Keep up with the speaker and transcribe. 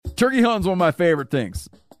Turkey hunting is one of my favorite things.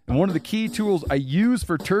 And one of the key tools I use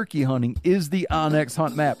for turkey hunting is the onX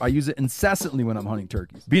Hunt Map. I use it incessantly when I'm hunting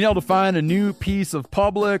turkeys. Being able to find a new piece of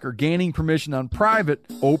public or gaining permission on private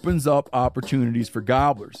opens up opportunities for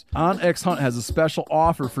gobblers. onX Hunt has a special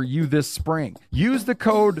offer for you this spring. Use the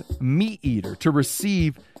code MeatEater to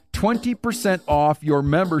receive 20% off your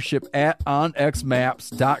membership at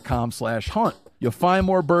onxmaps.com/hunt. You'll find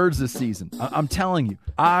more birds this season. I'm telling you,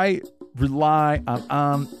 I rely on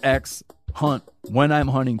onX Hunt when I'm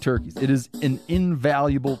hunting turkeys. It is an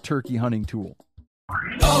invaluable turkey hunting tool.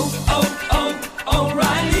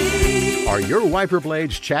 O'Reilly. Are your wiper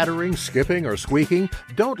blades chattering, skipping, or squeaking?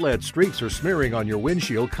 Don't let streaks or smearing on your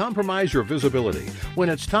windshield compromise your visibility. When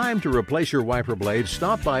it's time to replace your wiper blades,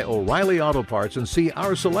 stop by O'Reilly Auto Parts and see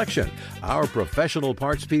our selection. Our professional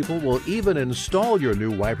parts people will even install your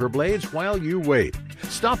new wiper blades while you wait.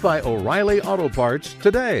 Stop by O'Reilly Auto Parts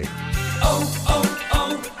today.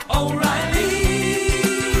 O'Reilly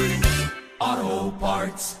Auto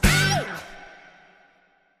Parts.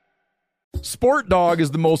 Sport Dog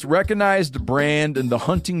is the most recognized brand in the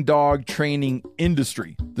hunting dog training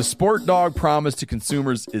industry. The Sport Dog promise to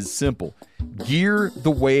consumers is simple. Gear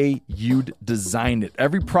the way you'd design it.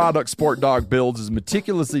 Every product Sport Dog builds is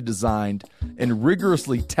meticulously designed and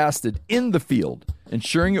rigorously tested in the field,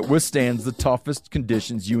 ensuring it withstands the toughest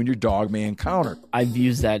conditions you and your dog may encounter. I've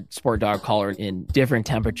used that Sport Dog collar in different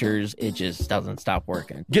temperatures. It just doesn't stop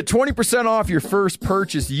working. Get 20% off your first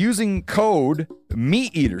purchase using code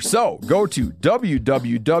MeatEater. So go to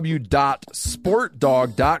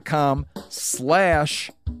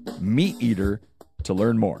www.sportdog.com/MeatEater to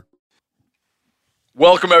learn more.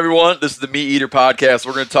 Welcome, everyone. This is the Meat Eater Podcast.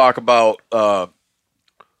 We're going to talk about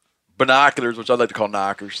binoculars, which I'd like to call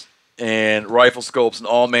knockers, and rifle scopes and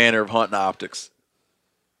all manner of hunting optics.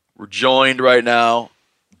 We're joined right now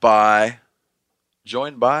by...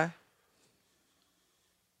 Joined by?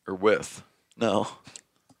 Or with? No.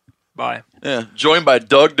 By. Yeah. Joined by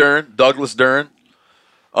Douglas Dern.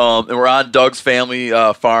 And we're on Doug's family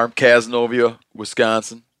farm, Cazenovia,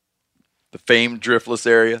 Wisconsin. The famed Driftless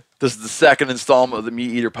area. This is the second installment of the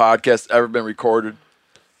Meat Eater Podcast ever been recorded.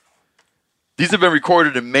 These have been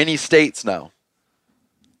recorded in many states now.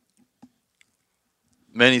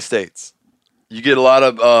 Many states. You get a lot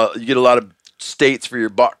of states for your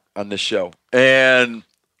buck on this show. And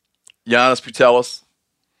Giannis Putelis.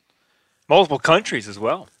 Multiple countries as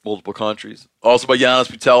well. Multiple countries. Also by Giannis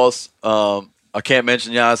Putelis. I can't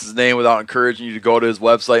mention Giannis' name without encouraging you to go to his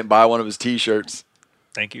website and buy one of his t-shirts.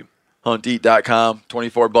 Thank you. HuntEat.com,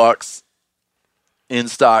 $24 in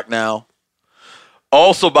stock now.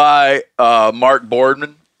 Also by Mark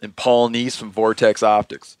Boardman and Paul Neese from Vortex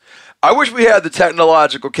Optics. I wish we had the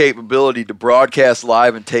technological capability to broadcast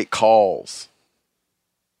live and take calls.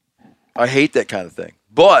 I hate that kind of thing.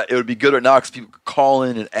 But it would be good right now because people could call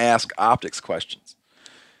in and ask optics questions.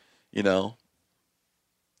 You know?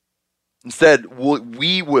 Instead,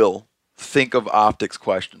 we will think of optics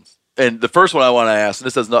questions. And the first one I want to ask, and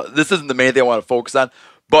this isn't the main thing I want to focus on,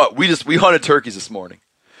 but we hunted turkeys this morning.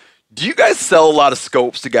 Do you guys sell a lot of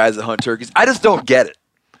scopes to guys that hunt turkeys? I just don't get it.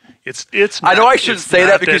 It's. I know I shouldn't say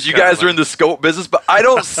that because you guys are in the scope business, but I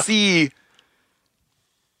don't see.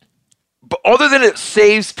 But other than it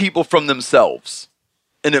saves people from themselves,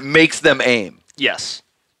 and it makes them aim. Yes.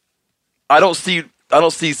 I don't see.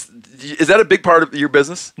 Is that a big part of your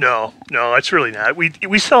business? No, it's really not.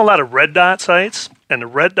 We sell a lot of red dot sights, and the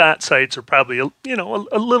red dot sights are probably a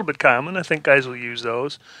little bit common. I think guys will use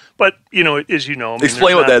those, but as you know,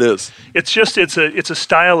 explain what that is. It's a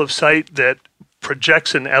style of sight that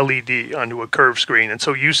projects an LED onto a curved screen, and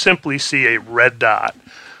so you simply see a red dot.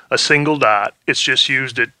 A single dot. It's just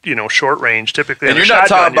used at short range, typically. And you're not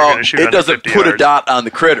talking about it doesn't put a dot on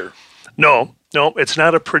the critter. No, it's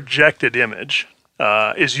not a projected image.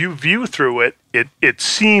 As you view through it, it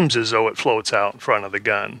seems as though it floats out in front of the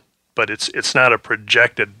gun, but it's not a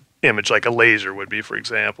projected image like a laser would be, for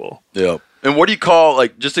example. Yeah. And what do you call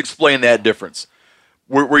just explain that difference?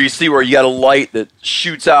 Where you see where you got a light that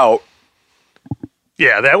shoots out.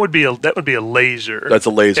 Yeah, that would be a laser. That's a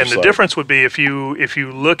laser. And the difference would be if you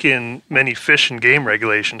look in many fish and game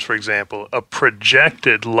regulations, for example, a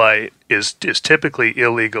projected light is typically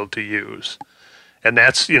illegal to use. And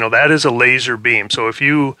that's that is a laser beam. So if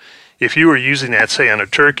you were using that, say, on a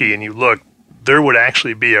turkey, and you look, there would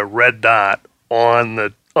actually be a red dot on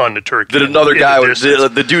the turkey. That another guy,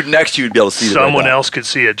 the dude next to you, would be able to see. Someone else could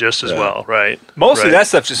see it just as well, right? Mostly that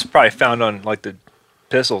stuff's just probably found on the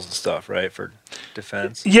pistols and stuff, right, for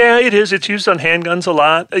defense. Yeah, it is. It's used on handguns a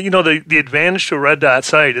lot. The advantage to a red dot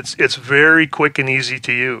sight, it's very quick and easy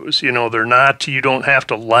to use. They're not. You don't have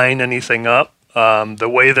to line anything up. The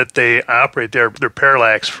way that they operate, they're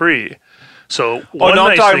parallax free. So Oh, one no, I'm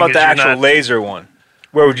nice talking thing about is the you're actual not- laser one.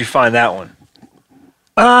 Where would you find that one?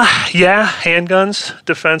 Yeah, handguns,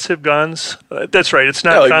 defensive guns. That's right. It's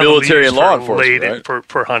not Yeah, like commonly military used and law for enforcement, right?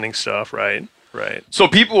 for hunting stuff. Right. So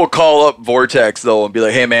people will call up Vortex though and be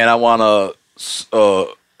like, "Hey man, I want a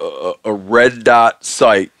red dot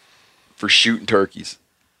sight for shooting turkeys."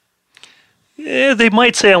 Yeah, they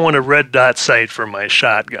might say I want a red dot sight for my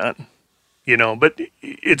shotgun, but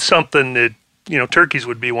it's something that turkeys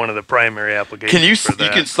would be one of the primary applications. Can you for you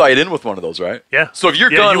that. can sight in with one of those, right? Yeah. So if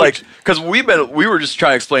your Yeah, gun, you like, would- because we were just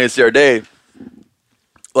trying to explain this the other day,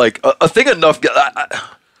 like a thing enough.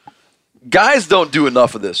 Guys don't do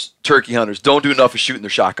enough of this. Turkey hunters don't do enough of shooting their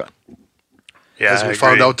shotgun. Yeah, As we I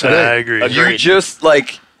found agree. out today. I agree. You just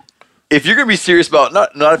like, if you're gonna be serious about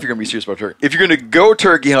not if you're gonna be serious about turkey. If you're gonna go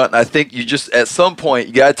turkey hunting, I think you just at some point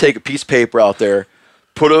you gotta take a piece of paper out there,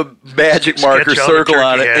 put a magic marker Sketch out a circle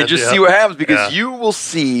on it, turkey and head, just yeah. see what happens because Yeah. you will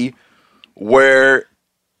see where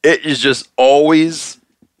it is just always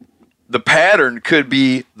the pattern could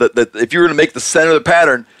be that if you were to make the center of the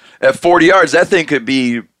pattern at 40 yards, that thing could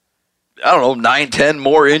be, I don't know, 9, 10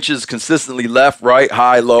 more inches consistently left, right,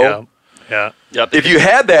 high, low. Yeah. Yep. If you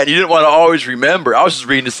had that and you didn't want to always remember, I was just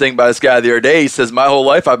reading this thing by this guy the other day. He says, my whole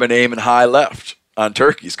life I've been aiming high left on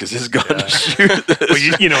turkeys because his gun to shoot this. Well,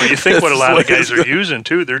 you think what a lot of guys It's are using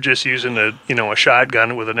too. They're just using a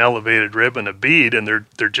shotgun with an elevated rib and a bead, and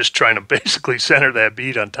they're just trying to basically center that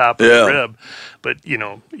bead on top of Yeah. the rib. But you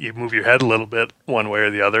move your head a little bit one way or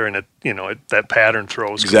the other, and that pattern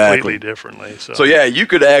throws Exactly. completely differently. So yeah, you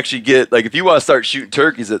could actually get, like, if you want to start shooting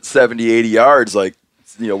turkeys at 70, 80 yards, like,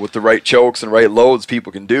 with the right chokes and right loads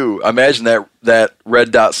people can do. I imagine that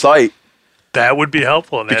red dot sight, that would be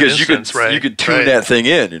helpful in that because instance, right? you could tune Right. that thing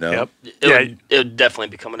in, Yep. It would definitely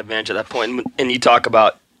become an advantage at that point. And you talk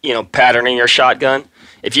about, patterning your shotgun.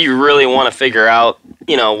 If you really want to figure out,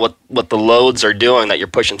 what the loads are doing that you're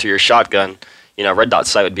pushing through your shotgun, red dot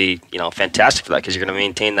sight would be, fantastic for that because you're going to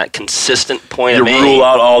maintain that consistent point You of aim. rule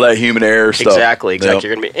out all that human error stuff. Exactly. Yep.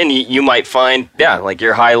 You're gonna be, and you might find, like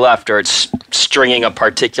your high left, or it's stringing a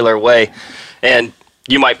particular way, and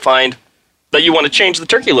you might find that you want to change the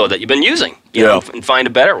turkey load that you've been using, and find a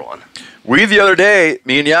better one. We, the other day,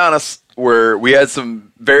 me and Giannis, we had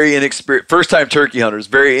some very inexperienced, first-time turkey hunters,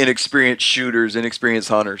 very inexperienced shooters, inexperienced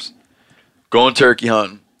hunters, going turkey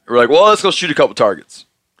hunting. We're like, well, let's go shoot a couple targets.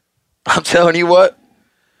 I'm telling you what,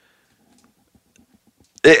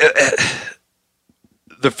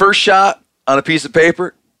 the first shot on a piece of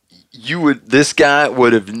paper, this guy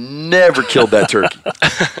would have never killed that turkey.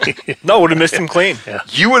 No, would have missed him clean.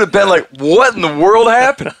 You would have been like, what in the world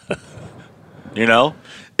happened? It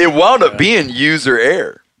wound up being user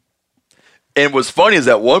error. And what's funny is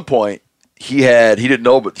at one point he didn't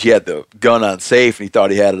know, but he had the gun on safe and he thought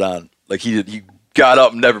he had it on, like he got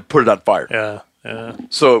up and never put it on fire. Yeah.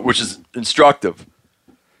 So, which is instructive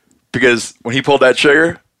because when he pulled that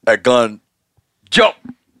trigger, that gun jumped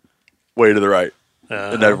way to the right.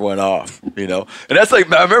 It never went off, And that's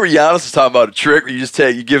like, I remember Giannis was talking about a trick where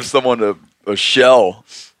you give someone a shell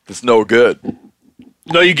that's no good.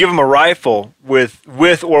 No, you give them a rifle with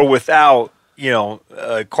or without,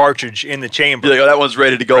 a cartridge in the chamber. You're like, oh, that one's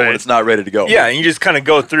ready to go when it's not ready to go. Yeah, and you just kind of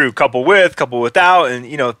go through couple with, couple without, and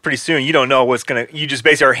pretty soon you don't know what's gonna. You just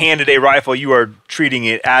basically are handed a rifle. You are treating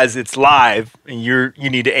it as it's live, and you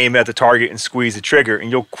need to aim at the target and squeeze the trigger,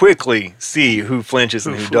 and you'll quickly see who flinches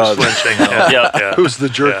and who does. Flinching. Yeah. Who's the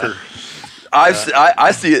jerker?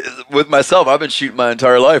 I see it with myself. I've been shooting my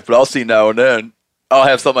entire life, but I'll see now and then. I'll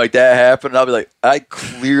have something like that happen, and I'll be like, I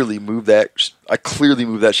clearly moved that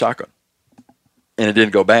shotgun. And it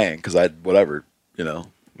didn't go bang because whatever. Yeah.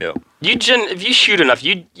 If you shoot enough,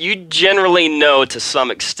 you generally know to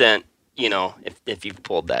some extent, if you've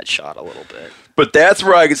pulled that shot a little bit. But that's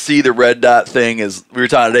where I could see the red dot thing is, we were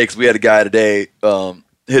talking today because we had a guy today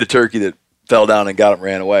hit a turkey that fell down and got him,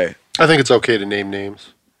 ran away. I think it's okay to name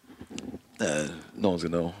names. No one's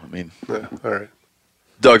going to know. I mean, Yeah, all right.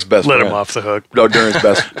 Doug's best Let friend. him off the hook. Doug Duran's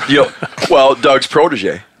best. Doug's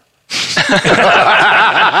protege.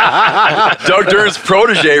 Doug Duran's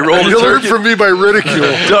protege rolled a You learned turkey. from me by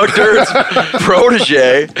ridicule. Doug Duran's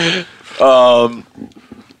protege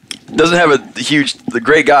doesn't have the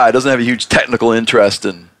great guy doesn't have a huge technical interest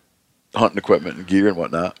in hunting equipment and gear and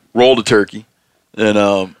whatnot. Rolled a turkey. And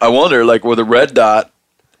I wonder, like, with a red dot,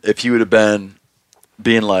 if he would have been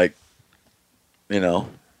being like,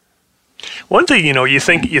 One thing, you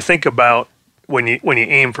think about when you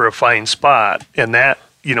aim for a fine spot, and that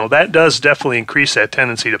does definitely increase that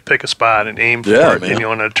tendency to pick a spot and aim for Yeah, it. man.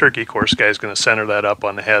 And a turkey course guy's going to center that up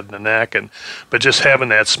on the head and the neck, but just having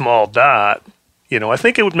that small dot, I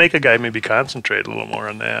think it would make a guy maybe concentrate a little more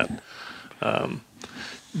on that.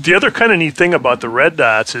 The other kind of neat thing about the red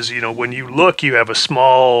dots is, when you look, you have a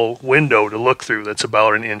small window to look through that's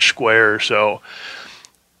about an inch square or so.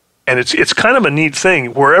 And it's kind of a neat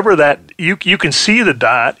thing. Wherever that, you can see the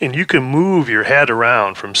dot and you can move your head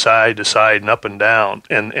around from side to side and up and down.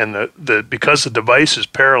 And because the device is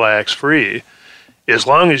parallax free, as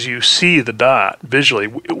long as you see the dot visually,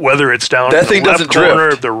 whether it's down in the left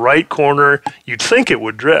corner, the right corner, you'd think it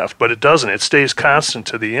would drift, but it doesn't. It stays constant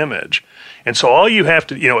to the image. And so all you have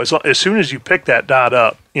to, as soon as you pick that dot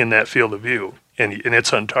up in that field of view and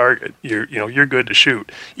it's on target, you're good to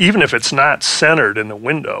shoot, even if it's not centered in the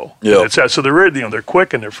window. Yeah. So they're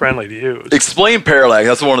quick and they're friendly to use. Explain parallax.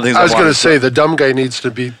 That's one of the things I was going to say. The dumb guy needs to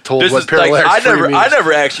be told what parallax means. I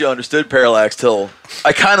never actually understood parallax till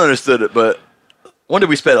I kind of understood it, but when did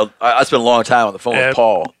we spend? I spent a long time on the phone with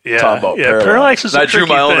Paul talking about parallax. Parallax is and I drew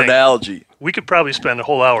my own analogy. We could probably spend a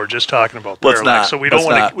whole hour just talking about parallax. Let's not. So we don't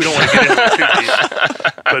want to get into it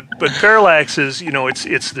too deep. But parallax is,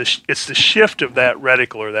 it's the shift of that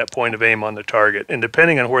reticle or that point of aim on the target, and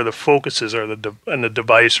depending on where the focuses are and the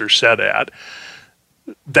device are set at,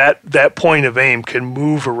 that point of aim can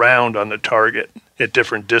move around on the target at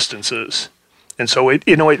different distances. And so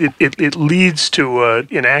it leads to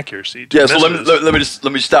inaccuracy. Yeah. So let me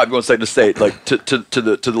just stop you 1 second to state, like to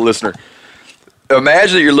the listener.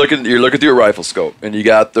 Imagine that you're looking through a rifle scope and you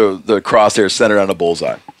got the crosshair centered on a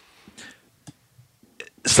bullseye.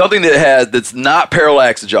 Something that's not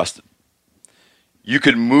parallax adjusted. You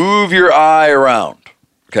could move your eye around.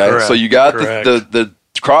 Okay. Correct. So you got the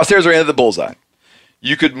crosshairs are into the bullseye.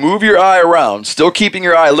 You could move your eye around, still keeping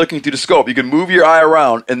your eye looking through the scope. You can move your eye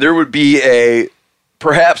around, and there would be a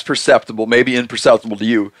perhaps perceptible, maybe imperceptible to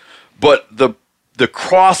you, but the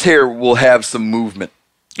crosshair will have some movement.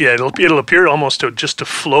 Yeah, it'll appear almost to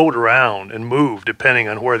float around and move depending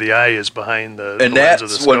on where the eye is behind the lens of the scope. And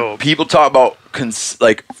that's when people talk about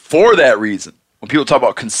for that reason. When people talk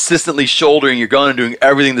about consistently shouldering your gun and doing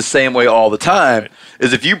everything the same way all the time,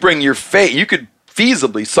 is if you bring your face, you could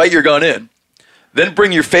feasibly sight your gun in, then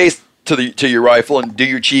bring your face to your rifle and do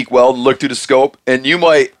your cheek weld and look through the scope, and you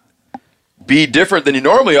might be different than you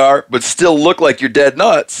normally are, but still look like you're dead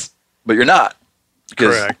nuts, but you're not.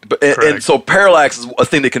 Correct. And so parallax is a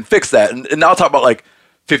thing that can fix that. And I'll talk about like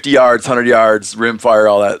 50 yards, 100 yards, rim fire,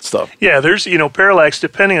 all that stuff. Yeah, there's parallax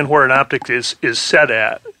depending on where an optic is set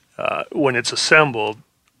at when it's assembled,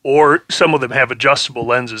 or some of them have adjustable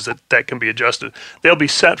lenses that can be adjusted. They'll be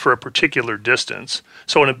set for a particular distance.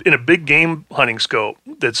 So in a big game hunting scope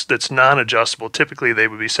that's non-adjustable, typically they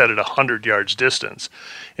would be set at 100 yards distance.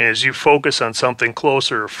 And as you focus on something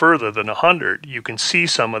closer or further than 100, you can see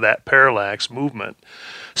some of that parallax movement.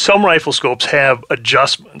 Some rifle scopes have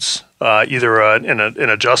adjustments, either an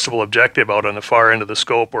adjustable objective out on the far end of the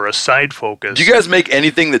scope or a side focus. Do you guys make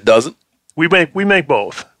anything that doesn't? We make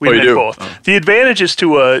both. We you make do? both. Oh. The advantages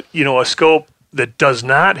to a scope that does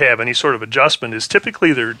not have any sort of adjustment is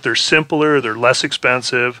typically they're simpler, they're less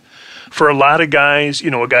expensive. For a lot of guys,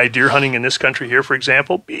 a guy deer hunting in this country here, for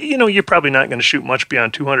example, you're probably not going to shoot much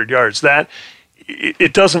beyond 200 yards.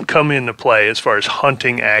 It doesn't come into play as far as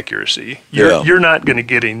hunting accuracy. You're not going to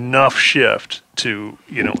get enough shift to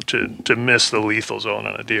miss the lethal zone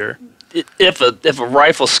on a deer. If a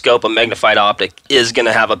rifle scope, a magnified optic, is going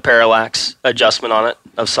to have a parallax adjustment on it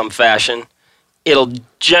of some fashion, it'll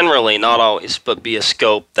generally, not always, but be a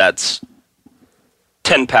scope that's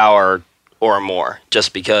 10 power or more,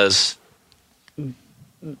 just because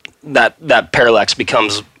that parallax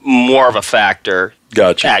becomes more of a factor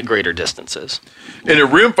at greater distances. And a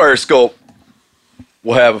rimfire scope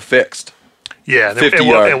will have a fixed. Yeah, 50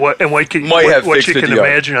 yard. what you can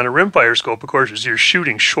imagine on a rimfire scope, of course, is you're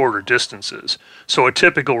shooting shorter distances. So a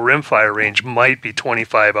typical rimfire range might be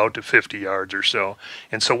 25 out to 50 yards or so.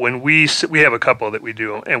 And so when we have a couple that we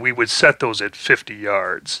do, and we would set those at 50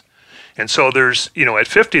 yards. And so there's, at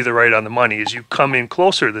 50, they're right on the money. As you come in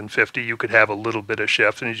closer than 50, you could have a little bit of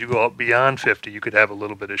shift. And as you go up beyond 50, you could have a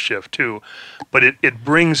little bit of shift too. But it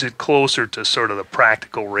brings it closer to sort of the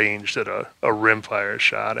practical range that a rimfire is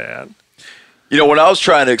shot at. When I was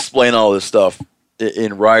trying to explain all this stuff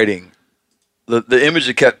in writing, the image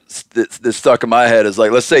that stuck in my head is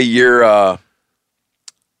like, let's say you're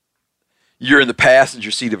in the passenger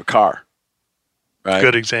seat of a car, right?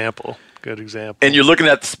 Good example. And you're looking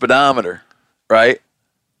at the speedometer, right?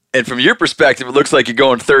 And from your perspective, it looks like you're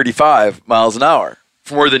going 35 miles an hour.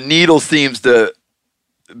 From where the needle seems to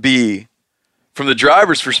be from the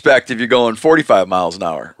driver's perspective, you're going 45 miles an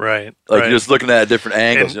hour. Right. Like you're just looking at different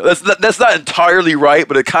angles. That's not entirely right,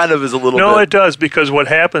 but it kind of is a little bit. No, it does, because what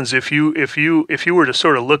happens if you were to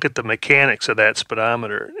sort of look at the mechanics of that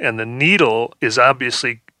speedometer, and the needle is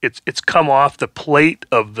obviously it's come off the plate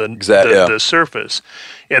of the surface,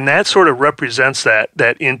 and that sort of represents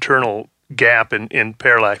that internal gap in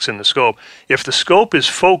parallax in the scope. If the scope is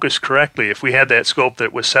focused correctly, if we had that scope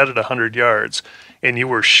that was set at 100 yards and you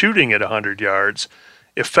were shooting at 100 yards,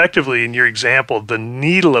 effectively in your example, the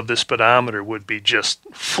needle of the speedometer would be just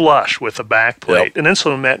flush with the back plate. Yep. And then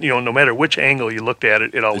so no matter which angle you looked at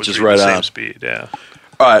it, it always read the same speed. Yeah.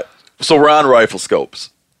 All right. So we're on rifle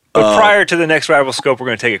scopes. But prior to the next rifle scope, we're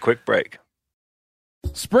going to take a quick break.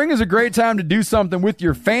 Spring is a great time to do something with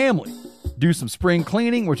your family. Do some spring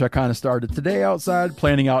cleaning, which I kind of started today outside,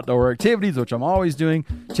 planning outdoor activities, which I'm always doing,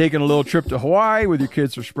 taking a little trip to Hawaii with your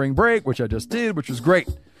kids for spring break, which I just did, which was great.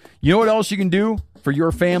 You know what else you can do for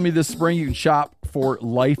your family this spring? You can shop for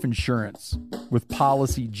life insurance with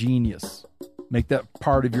Policy Genius. Make that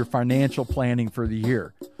part of your financial planning for the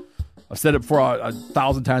year. I've said it before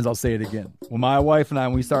 1,000 times, I'll say it again. When my wife and I,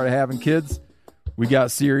 when we started having kids, we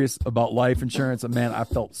got serious about life insurance, and man, I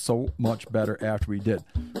felt so much better after we did.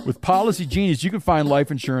 With Policy Genius, you can find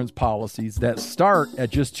life insurance policies that start at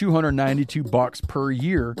just $292 per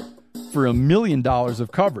year for $1 million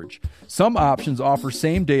of coverage. Some options offer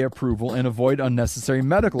same-day approval and avoid unnecessary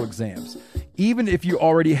medical exams. Even if you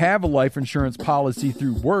already have a life insurance policy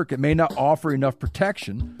through work, it may not offer enough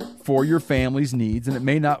protection for your family's needs, and it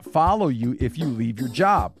may not follow you if you leave your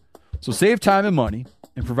job. So save time and money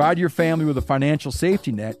and provide your family with a financial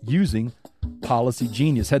safety net using Policy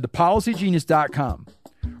Genius. Head to policygenius.com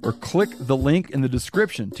or click the link in the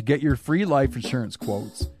description to get your free life insurance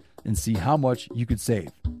quotes and see how much you could save.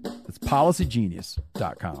 That's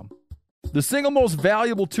policygenius.com. The single most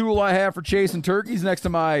valuable tool I have for chasing turkeys next to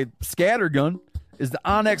my scatter gun is the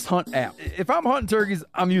onX Hunt app. If I'm hunting turkeys,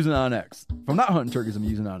 I'm using onX. If I'm not hunting turkeys, I'm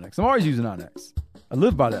using onX. I'm always using onX. I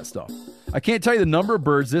live by that stuff. I can't tell you the number of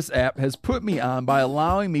birds this app has put me on by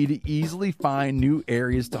allowing me to easily find new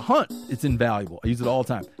areas to hunt. It's invaluable. I use it all the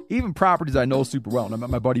time. Even properties I know super well. And I'm at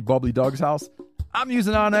my buddy Bubbly Doug's house. I'm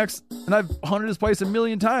using onX, and I've hunted this place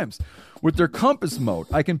 1,000,000 times. With their compass mode,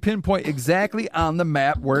 I can pinpoint exactly on the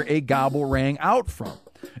map where a gobble rang out from,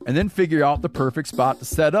 and then figure out the perfect spot to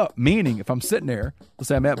set up. Meaning, if I'm sitting there, let's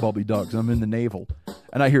say I'm at Bubbly Doug's, I'm in the navel,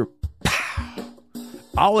 and I hear pow,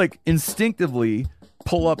 I'll instinctively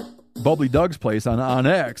pull up Bubbly Doug's place on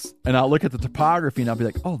onX, and I'll look at the topography, and I'll be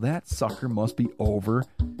like, oh, that sucker must be over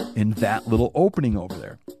in that little opening over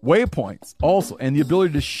there. Waypoints also, and the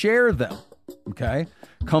ability to share them, okay,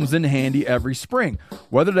 comes in handy every spring.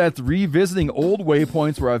 Whether that's revisiting old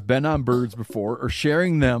waypoints where I've been on birds before or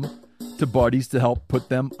sharing them to buddies to help put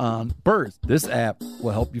them on birds. This app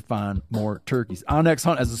will help you find more turkeys. onX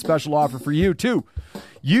Hunt has a special offer for you, too.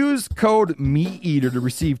 Use code MeatEater to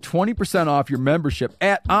receive 20% off your membership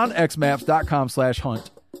at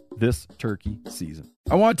onxmaps.com/hunt this turkey season.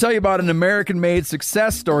 I want to tell you about an American-made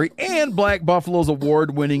success story and Black Buffalo's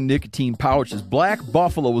award-winning nicotine pouches. Black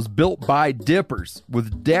Buffalo was built by dippers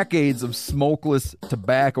with decades of smokeless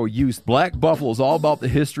tobacco use. Black Buffalo is all about the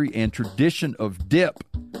history and tradition of dip,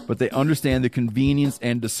 but they understand the convenience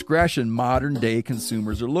and discretion modern-day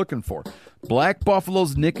consumers are looking for. Black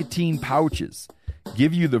Buffalo's nicotine pouches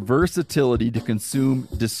give you the versatility to consume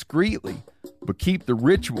discreetly, but keep the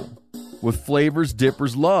ritual with flavors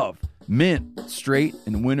dippers love. Mint, straight,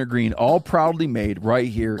 and wintergreen, all proudly made right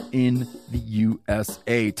here in the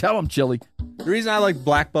USA. Tell them, Chili. The reason I like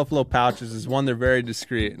Black Buffalo pouches is, one, they're very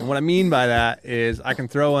discreet. And what I mean by that is I can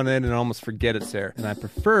throw one in and almost forget it's there. And I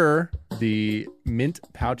prefer the mint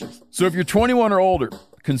pouches. So if you're 21 or older,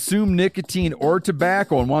 consume nicotine or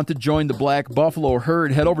tobacco, and want to join the Black Buffalo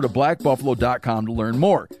herd, head over to blackbuffalo.com to learn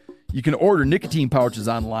more. You can order nicotine pouches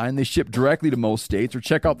online. They ship directly to most states, or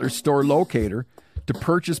check out their store locator to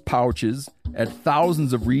purchase pouches at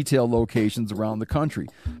thousands of retail locations around the country.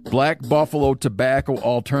 Black Buffalo Tobacco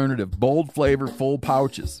Alternative. Bold flavor, full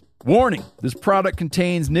pouches. Warning, this product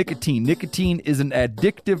contains nicotine. Nicotine is an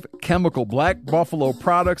addictive chemical. Black Buffalo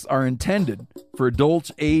products are intended for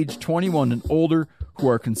adults age 21 and older who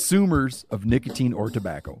are consumers of nicotine or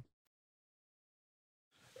tobacco.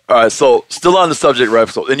 All right, so still on the subject,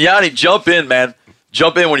 rifle. And Yanni, jump in, man.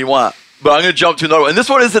 Jump in when you want. But I'm going to jump to another one. And this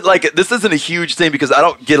one isn't this isn't a huge thing because I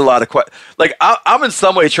don't get a lot of questions. Like, I'm in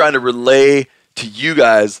some way trying to relay to you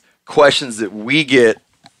guys questions that we get.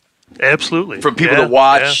 Absolutely. From people that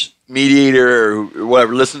watch Mediator or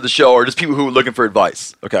whatever, listen to the show, or just people who are looking for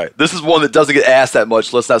advice. Okay. This is one that doesn't get asked that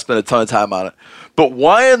much. Let's not spend a ton of time on it. But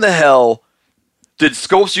why in the hell did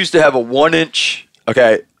scopes used to have a 1 inch?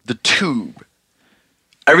 Okay, the tube.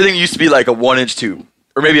 Everything used to be like a 1 inch tube,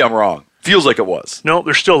 or maybe I'm wrong. Feels like it was. No,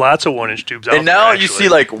 there's still lots of 1 inch tubes out there. And now actually. you see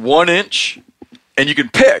like 1 inch, and you can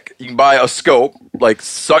pick. You can buy a scope like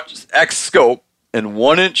such X scope in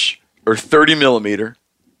 1 inch or 30 millimeter.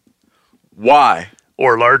 Why?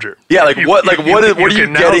 Or larger. Yeah, like what are you You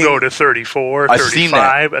can now getting? go to 34, I've seen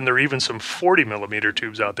 35, and there are even some 40 millimeter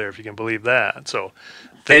tubes out there, if you can believe that. So,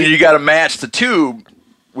 And you got to match the tube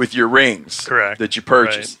with your rings. Correct. That you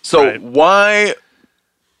purchase. Right, So right.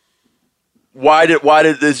 why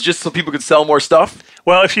did it's just so people could sell more stuff?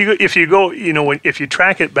 well, if you go, if you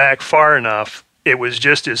track it back far enough, it was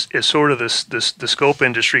just as sort of the scope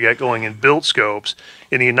industry got going and built scopes.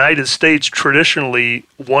 In the United States, traditionally,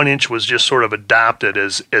 1 inch was just sort of adopted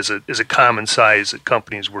as a common size that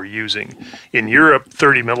companies were using. In Europe,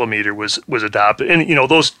 30 millimeter was adopted, and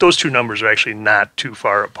those two numbers are actually not too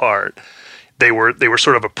far apart. They were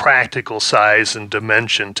sort of a practical size and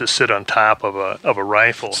dimension to sit on top of a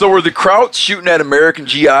rifle. So were the Krauts shooting at American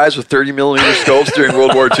GIs with 30 millimeter scopes during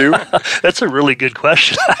World War II? That's a really good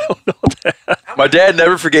question. I don't know that. My dad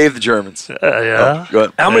never forgave the Germans. Yeah. Go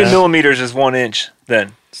ahead. How many millimeters is 1 inch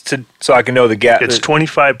then? So I can know the gap. It's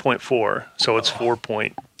 25.4, so it's 4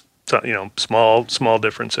 point. Small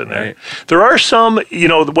difference in there. Right. There are some,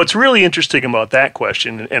 what's really interesting about that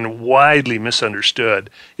question and widely misunderstood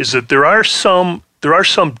is that there are some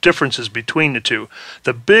differences between the two.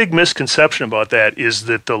 The big misconception about that is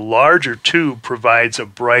that the larger tube provides a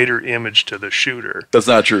brighter image to the shooter. That's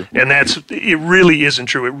not true. And it really isn't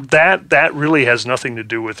true. That really has nothing to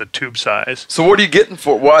do with the tube size. So what are you getting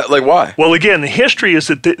for? Why? Well, again, the history is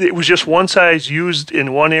that it was just one size used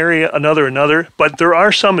in one area, another. But there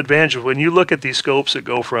are some advantages. When you look at these scopes that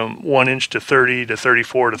go from 1 inch to 30 to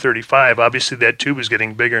 34 to 35, obviously that tube is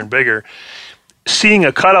getting bigger and bigger. Seeing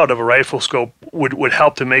a cutout of a rifle scope would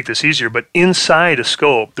help to make this easier, but inside a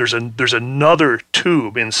scope, there's another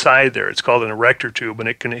tube inside there. It's called an erector tube, and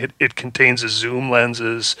it contains the zoom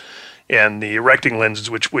lenses and the erecting lenses,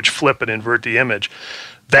 which flip and invert the image.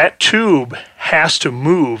 That tube has to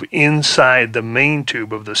move inside the main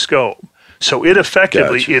tube of the scope. So it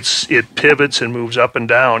effectively, it pivots and moves up and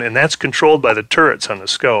down, and that's controlled by the turrets on the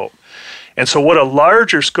scope. And so what a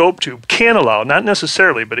larger scope tube can allow, not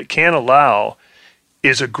necessarily, but it can allow,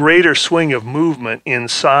 is a greater swing of movement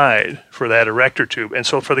inside for that erector tube. And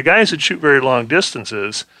so for the guys that shoot very long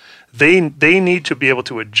distances, they need to be able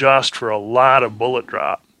to adjust for a lot of bullet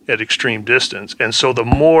drop at extreme distance. And so the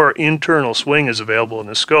more internal swing is available in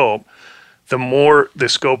the scope, the more the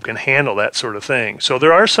scope can handle that sort of thing. So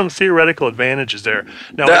there are some theoretical advantages there.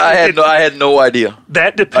 Now, I had no idea.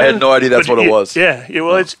 That depends. I had no idea that's what it was. Yeah.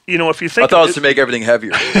 Well, it's if you think I thought it was to make everything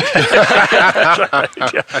heavier. right,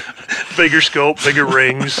 yeah. Bigger scope, bigger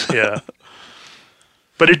rings. Yeah.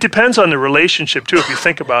 But it depends on the relationship too. If you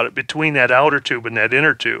think about it, between that outer tube and that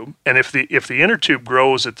inner tube, and if the inner tube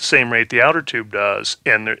grows at the same rate the outer tube does,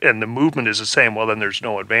 and the movement is the same, well, then there's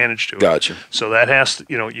no advantage to it. Gotcha. So that has to,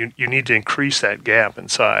 you need to increase that gap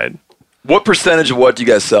inside. What percentage of what do you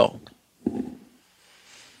guys sell?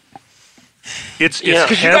 It's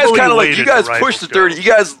because you guys kind of like push the 30. You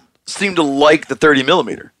guys seem to like the 30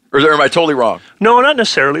 millimeter. Or am I totally wrong? No, not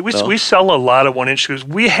necessarily. We sell a lot of 1 inch screws.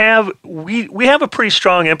 We have a pretty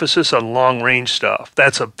strong emphasis on long range stuff.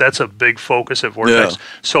 That's a big focus at Vortex. Yeah.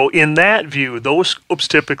 So in that view, those scopes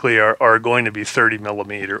typically are going to be 30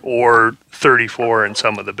 millimeter or 34 in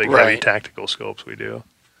some of the big heavy tactical scopes we do.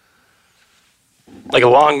 Like a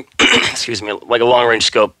long, like a long range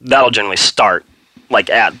scope, that'll generally start like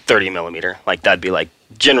at 30 millimeter. Like that'd be like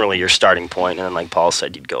generally your starting point, and then like Paul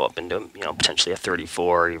said, you'd go up into potentially a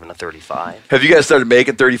 34 or even a 35. Have you guys started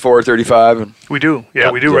making 34 or 35? We do.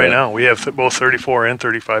 Yeah, we do right now. We have both 34 and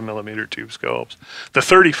 35 millimeter tube scopes. The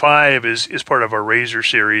 35 is part of our Razor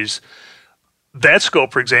series. That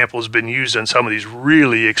scope, for example, has been used on some of these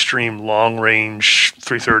really extreme long-range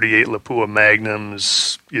 338 Lapua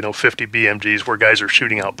Magnums, 50 BMGs, where guys are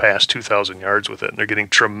shooting out past 2,000 yards with it, and they're getting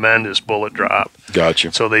tremendous bullet drop.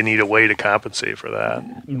 Gotcha. So they need a way to compensate for that.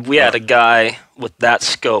 We had a guy with that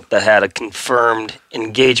scope that had a confirmed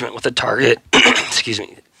engagement with a target,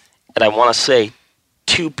 and I want to say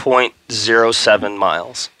 2.07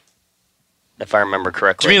 miles, if I remember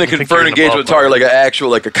correctly. Do you mean a confirmed engagement with a target, like an actual,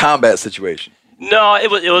 like a combat situation? No, it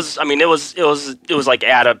was. I mean, it was like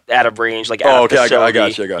out of range, like out of facility, I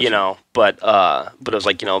got you. But it was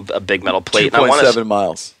like a big metal plate. 2.7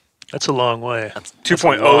 miles. That's a long way.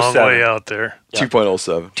 2.07. Long way out there. Yeah.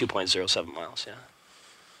 2.07. 2.07 miles. Yeah.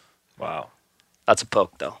 Wow. That's a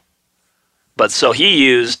poke though. But so he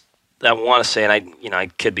used. I want to say, and I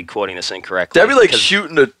could be quoting this incorrectly. That'd be like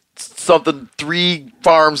shooting a something 3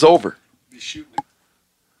 farms over.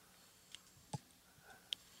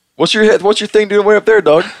 What's your thing doing way up there,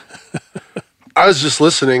 Doug? I was just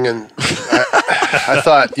listening, and I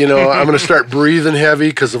thought, I'm going to start breathing heavy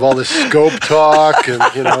because of all this scope talk, and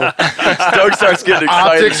Doug starts getting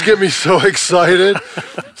excited. Optics get me so excited.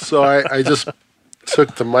 So I just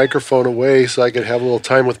took the microphone away so I could have a little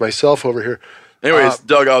time with myself over here. Anyways,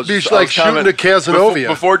 Doug, I was shooting a Casanova.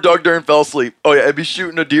 Before Doug Dern fell asleep. Oh yeah, I'd be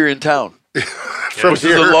shooting a deer in town. From which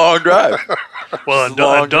here. is a long drive. Well,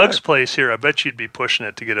 on Doug's place here, I bet you'd be pushing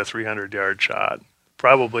it to get a 300-yard shot.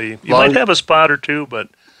 Probably. You might have a spot or two, but,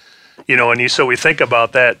 so we think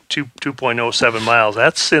about that 2.07 miles.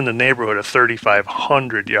 That's in the neighborhood of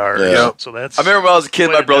 3,500 yards. Yeah. So that's. I remember when I was a kid,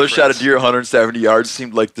 my brother shot a deer 170 yards. It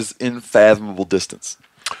seemed like this unfathomable distance.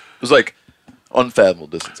 It was like unfathomable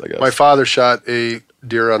distance, I guess. My father shot a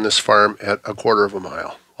deer on this farm at a quarter of a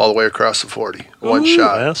mile, all the way across the 40. One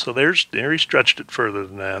shot. Yeah, so there he stretched it further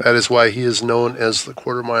than that. That is why he is known as the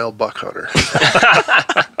quarter-mile buck hunter.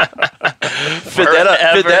 Fit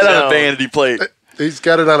that on a vanity plate. He's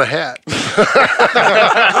got it on a hat.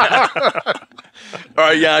 All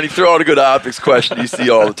right, Yanni, throw out a good optics question you see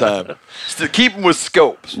all the time. Just to keep them with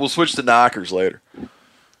scopes. We'll switch to knockers later.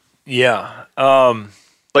 Yeah.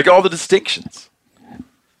 Like all the distinctions.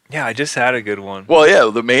 Yeah, I just had a good one. Well, yeah,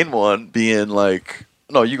 the main one being like...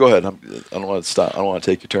 No, you go ahead. I don't want to stop. I don't want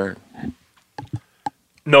to take your turn.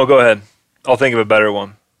 No, go ahead. I'll think of a better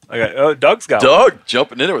one. Doug's got one. Doug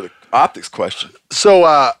jumping in there with an optics question. So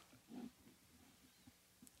I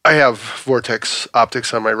have Vortex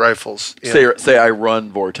optics on my rifles. Say I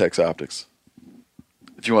run Vortex optics.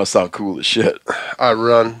 If you want to sound cool as shit. I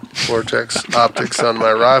run Vortex optics on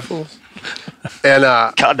my rifles. And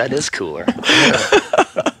God, that is cooler.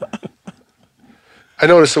 I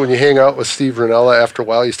noticed that when you hang out with Steve Rinella, after a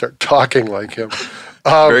while you start talking like him.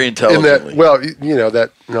 Very intelligently.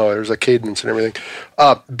 There's a cadence and everything.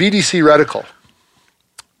 BDC reticle.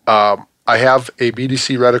 I have a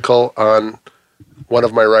BDC reticle on one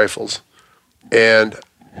of my rifles, and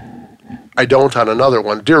I don't on another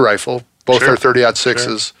one. Deer rifle. Both are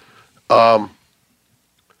 30-06s. Sure.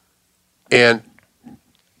 And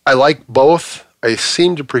I like both. I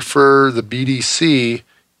seem to prefer the BDC,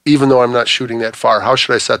 even though I'm not shooting that far. How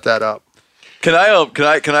should I set that up? Can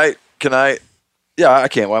I? Yeah, I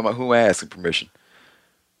can. Who am I asking permission?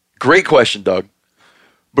 Great question, Doug.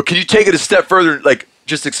 But can you take it a step further? Like,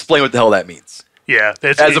 just explain what the hell that means. Yeah,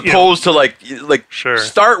 as opposed to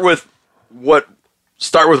start with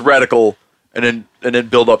reticle and then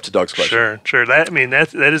build up to Doug's question. Sure. That's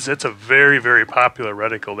a very, very popular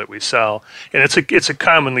reticle that we sell, and it's a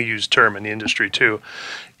commonly used term in the industry too.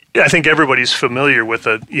 I think everybody's familiar with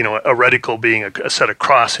a reticle being a set of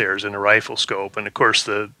crosshairs in a rifle scope, and of course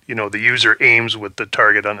the user aims with the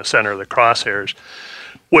target on the center of the crosshairs.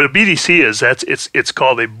 What a BDC is, it's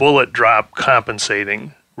called a bullet drop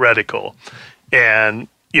compensating reticle, and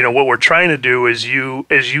what we're trying to do is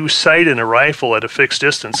as you sight in a rifle at a fixed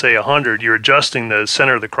distance, say 100, you're adjusting the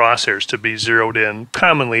center of the crosshairs to be zeroed in,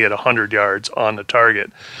 commonly at 100 yards on the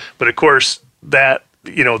target, but of course that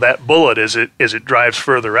bullet, as it drives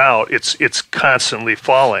further out, it's constantly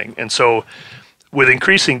falling. And so with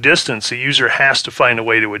increasing distance, the user has to find a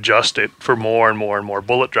way to adjust it for more and more and more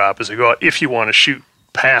bullet drop as they go out if you want to shoot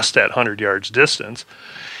past that 100 yards distance.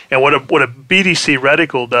 And what a BDC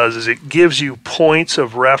reticle does is it gives you points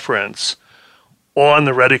of reference on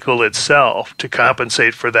the reticle itself to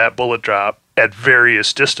compensate for that bullet drop at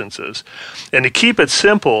various distances. And to keep it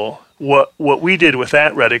simple, what we did with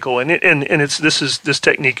that reticle, and this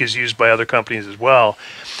technique is used by other companies as well,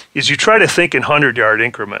 is you try to think in 100-yard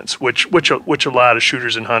increments, which a lot of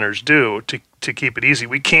shooters and hunters do to keep it easy.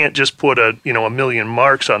 We can't just put a million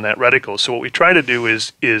marks on that reticle. So what we try to do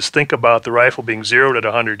is think about the rifle being zeroed at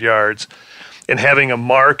 100 yards and having a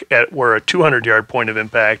mark at where a 200-yard point of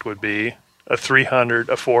impact would be, a 300,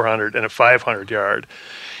 a 400, and a 500 yard.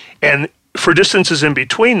 And for distances in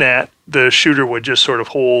between that, the shooter would just sort of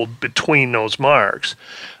hold between those marks.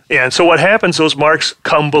 And so what happens, those marks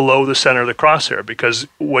come below the center of the crosshair, because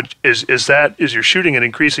what is you're shooting at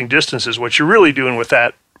increasing distances, what you're really doing with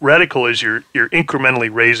that reticle is you're incrementally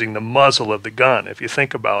raising the muzzle of the gun, if you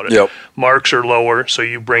think about it. Yep. Marks are lower, so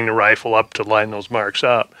you bring the rifle up to line those marks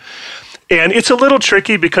up. And it's a little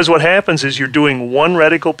tricky because what happens is you're doing one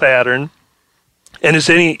reticle pattern. And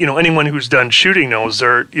as anyone who's done shooting knows,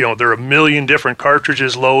 there are a million different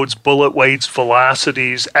cartridges, loads, bullet weights,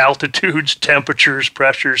 velocities, altitudes, temperatures,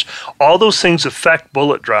 pressures. All those things affect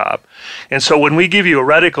bullet drop. And so when we give you a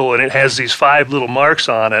reticle and it has these 5 little marks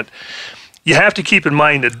on it, you have to keep in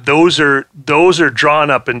mind that those are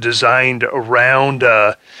drawn up and designed around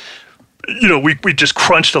we just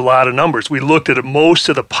crunched a lot of numbers. We looked at most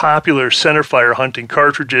of the popular centerfire hunting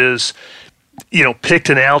cartridges, picked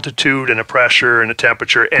an altitude and a pressure and a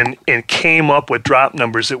temperature, and came up with drop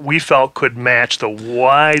numbers that we felt could match the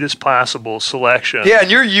widest possible selection. Yeah, and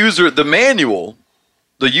the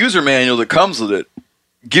user manual that comes with it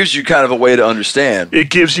gives you kind of a way to understand.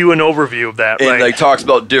 It gives you an overview of that, and right? like talks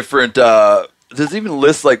about different. Does it even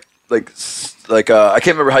list like I can't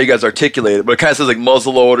remember how you guys articulate it, but it kind of says like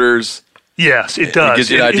muzzle loaders. Yes, it does. It gives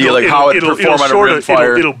you an idea like how it perform on a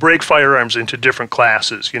rimfire. It'll break firearms into different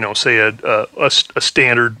classes. Say a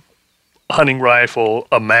standard hunting rifle,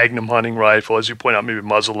 a Magnum hunting rifle, as you point out, maybe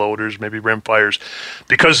muzzle loaders, maybe rimfires,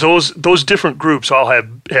 because those different groups all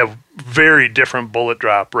have very different bullet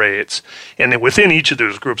drop rates, and then within each of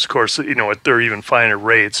those groups, of course, there are even finer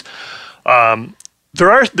rates.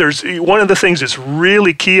 There's one of the things that's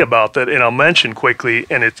really key about that, and I'll mention quickly,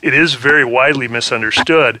 and it is very widely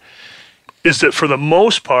misunderstood, is that for the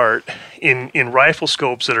most part, in rifle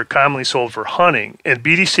scopes that are commonly sold for hunting, and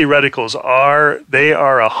BDC reticles are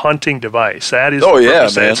a hunting device. That is,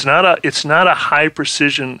 man. It's not a high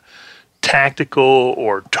precision tactical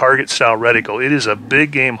or target style reticle. It is a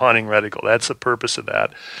big game hunting reticle. That's the purpose of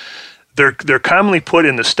that. They're commonly put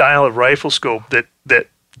in the style of rifle scope that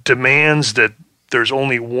demands that there's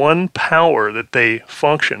only one power that they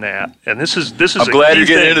function at, and this is. I'm glad you're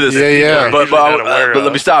getting into this. Yeah. But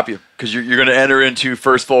let me stop you, because you're going to enter into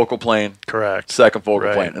first focal plane, correct? Second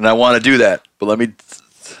focal plane, and I want to do that. But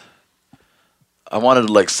I wanted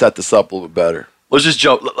to set this up a little bit better. Let's just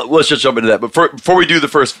jump into that. But before we do the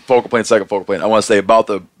first focal plane, second focal plane, I want to say about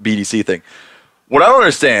the BDC thing. What I don't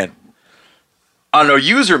understand, on a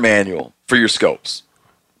user manual for your scopes,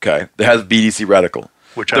 okay, that has BDC reticle.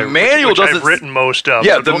 Which I've written most of.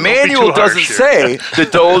 Yeah, the manual doesn't say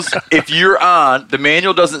that those. If you're on, the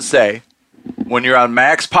manual doesn't say when you're on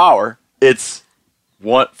max power, it's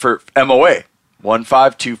one for MOA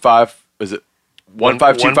 1525. Is it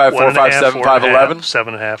 1525 457 511?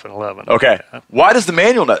 7.5 and 11. Okay. Yeah. Why does the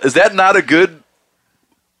manual not? Is that not a good?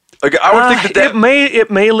 Like, I would think that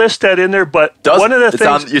it may list that in there, but one of the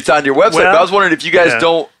things it's on your website. But I was wondering if you guys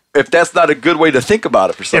don't. If that's not a good way to think about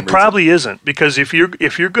it for some reason. It probably isn't, because if you're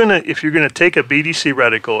gonna take a BDC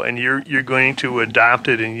reticle and you're going to adopt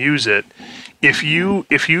it and use it, if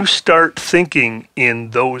you start thinking in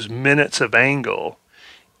those minutes of angle,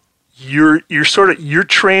 you're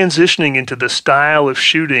transitioning into the style of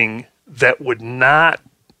shooting that would not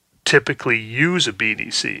typically use a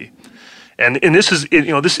BDC. And this is,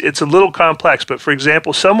 it's a little complex, but for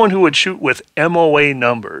example, someone who would shoot with MOA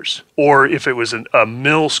numbers, or if it was a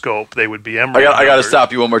mil scope, they would be MOA numbers. I got to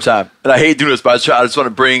stop you one more time. And I hate doing this, but I just want to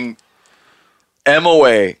bring,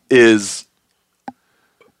 MOA is,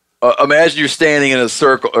 imagine you're standing in a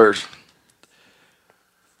circle, or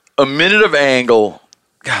a minute of angle.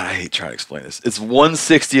 God, I hate trying to explain this. It's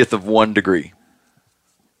 1/60th of 1 degree.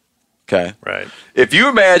 Okay? Right. If you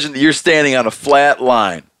imagine that you're standing on a flat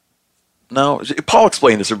line, no, Paul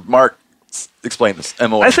explained this, or Mark explained this.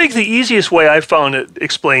 MOA. I think the easiest way I've found to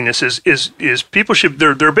explain this is people should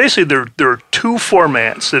there are two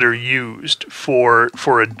formats that are used for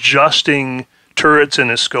adjusting turrets in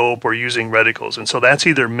a scope or using reticles, and so that's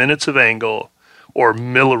either minutes of angle or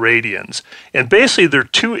milliradians. And basically, they're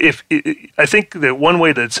two. I think that one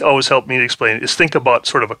way that's always helped me to explain it is think about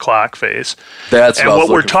sort of a clock face. That's and what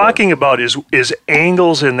we're talking about is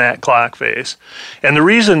angles in that clock face. And the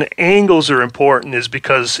reason angles are important is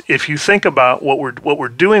because if you think about what we're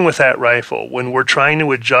doing with that rifle when we're trying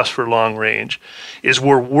to adjust for long range, is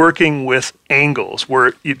we're working with angles.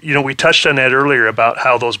 We touched on that earlier about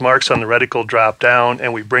how those marks on the reticle drop down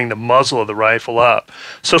and we bring the muzzle of the rifle up.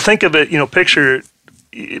 So think of it, picture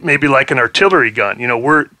maybe like an artillery gun.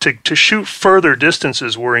 We're to shoot further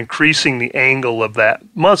distances, we're increasing the angle of that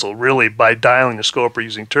muzzle, really, by dialing the scope or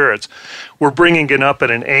using turrets. We're bringing it up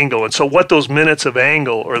at an angle. And so what those minutes of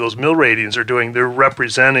angle or those milliradians are doing, they're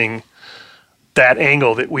representing that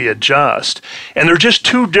angle that we adjust. And they're just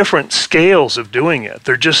two different scales of doing it.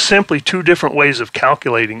 They're just simply two different ways of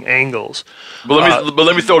calculating angles. But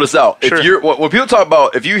let me throw this out. Sure. When people talk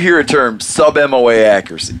about, if you hear a term sub-MOA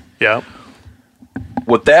accuracy, yeah,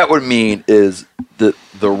 what that would mean is that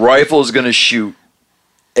the rifle is going to shoot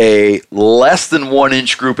a less than 1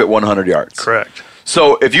 inch group at 100 yards. Correct.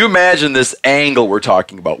 So if you imagine this angle we're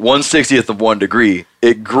talking about, 1/60th of 1 degree,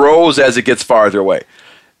 it grows as it gets farther away.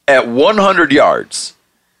 At 100 yards,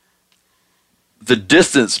 the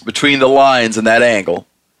distance between the lines and that angle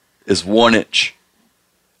is 1 inch.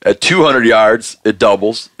 At 200 yards, it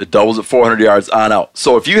doubles. It doubles at 400 yards on out.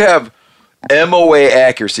 So if you have MOA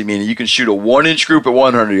accuracy, meaning you can shoot a 1 inch group at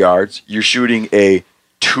 100 yards, you're shooting a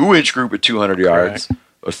 2-inch group at 200 yards,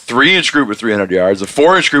 a 3-inch group at 300 yards, a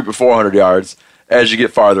 4-inch group at 400 yards as you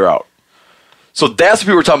get farther out. So that's what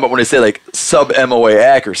people were talking about when they say like sub-MOA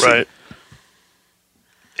accuracy. Right.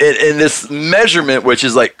 And this measurement, which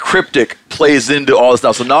is like cryptic, plays into all this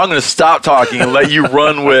now. So now I'm going to stop talking and let you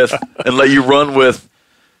run with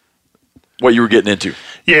what you were getting into.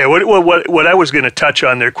 Yeah, what I was going to touch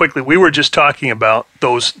on there quickly, we were just talking about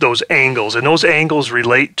those angles, and those angles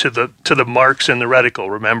relate to the marks in the reticle.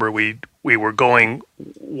 Remember, we were going,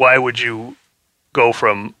 why would you go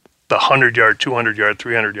from the 100-yard, 200-yard,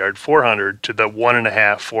 300-yard, 400 to the 1.5,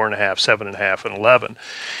 4.5, 7.5, and 11?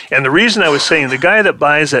 And the reason I was saying, the guy that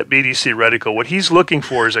buys that BDC reticle, what he's looking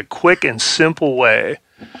for is a quick and simple way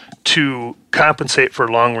to compensate for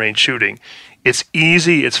long-range shooting. It's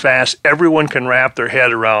easy, it's fast. Everyone can wrap their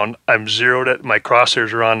head around, I'm zeroed at, my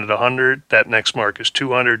crosshairs are on at 100, that next mark is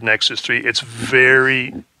 200, next is 3.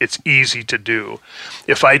 It's easy to do.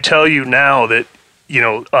 If I tell you now that,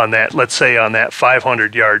 on that, let's say on that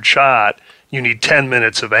 500-yard shot, you need 10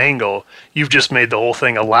 minutes of angle, you've just made the whole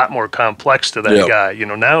thing a lot more complex to that guy.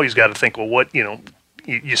 Now he's got to think, well, what,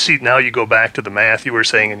 you see, now you go back to the math you were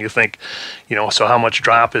saying and you think, so how much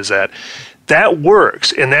drop is that? That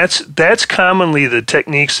works, and that's commonly the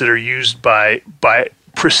techniques that are used by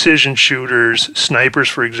precision shooters. Snipers,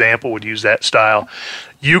 for example, would use that style.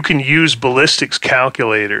 You can use ballistics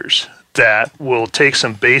calculators that will take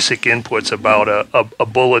some basic inputs about a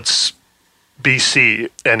bullet's BC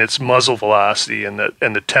and its muzzle velocity and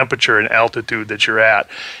the temperature and altitude that you're at,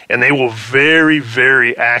 and they will very,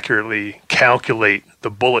 very accurately calculate the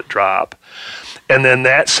bullet drop. And then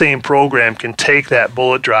that same program can take that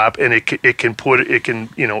bullet drop and it can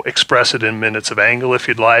express it in minutes of angle if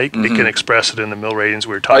you'd like. Mm-hmm. It can express it in the mil radians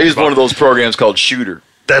we were talking about. I use one of those programs called Shooter.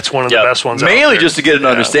 That's one of the best ones. Mainly just to get an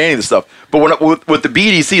understanding of the stuff. But with the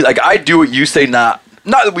BDC, like I do what you say not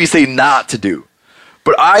that we say not to do,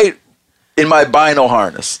 but in my bino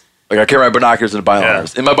harness, like I carry my binoculars in a bino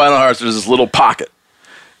harness. In my bino harness, there's this little pocket.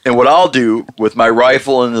 And what I'll do with my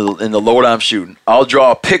rifle and the load I'm shooting, I'll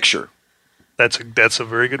draw a picture. That's a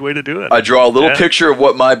very good way to do it. I draw a little picture of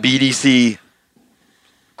what my BDC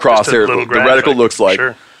crosshair, the reticle looks like.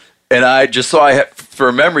 Sure. And for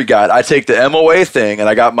a memory guide, I take the MOA thing and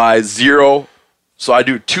I got my 0. So I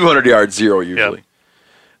do 200 yard 0 usually. Yep.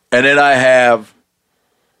 And then I have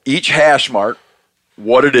each hash mark,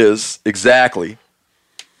 what it is exactly,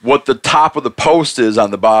 what the top of the post is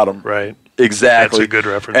on the bottom. Right. Exactly. That's a good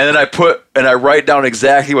reference. And then I write down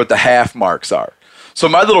exactly what the half marks are. So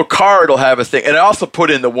my little card will have a thing, and I also put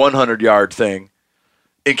in the 100-yard thing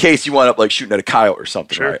in case you wind up like shooting at a coyote or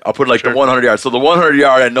something, right? I'll put the 100 yard. So the 100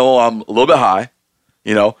 yard, I know I'm a little bit high,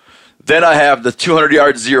 Then I have the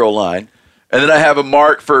 200-yard 0 line, and then I have a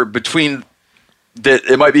mark for between that.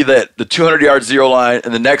 It might be that the 200-yard 0 line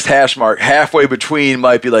and the next hash mark halfway between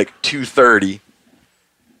might be like 230.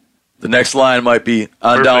 The next line might be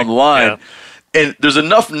on down the line, and there's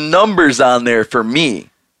enough numbers on there for me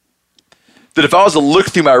that if I was to look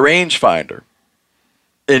through my rangefinder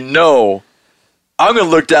and know, I'm going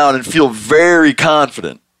to look down and feel very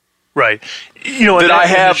confident. Right. That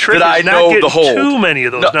I know the hold. Too many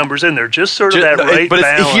of those numbers in there. Just sort of right but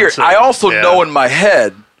balance. Here, I also know in my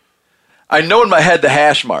head, the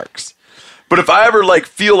hash marks. But if I ever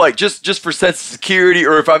feel like just for sense of security,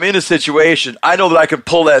 or if I'm in a situation, I know that I can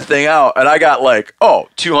pull that thing out, and I got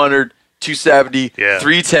 200, 270,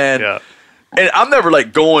 310. Yeah. And I'm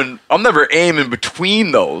never aiming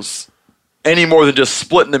between those any more than just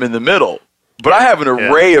splitting them in the middle. But I have an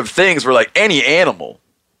array of things where any animal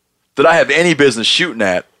that I have any business shooting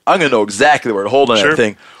at, I'm going to know exactly where to hold on that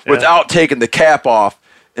thing without taking the cap off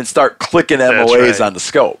and start clicking MOAs on the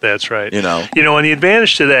scope. That's right. And the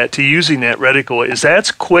advantage to using that reticle is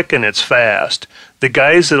that's quick and it's fast. The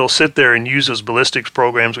guys that'll sit there and use those ballistics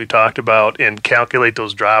programs we talked about and calculate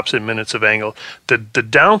those drops in minutes of angle, the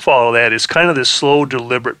downfall of that is kind of this slow,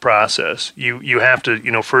 deliberate process. You have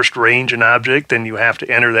to, first range an object, then you have to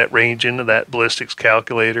enter that range into that ballistics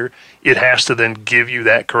calculator. It has to then give you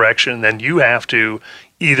that correction. Then you have to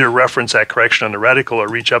either reference that correction on the reticle or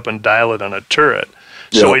reach up and dial it on a turret.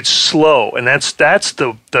 So it's slow, and that's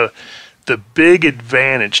the big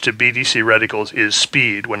advantage to BDC reticles is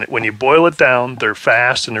speed. When you boil it down, they're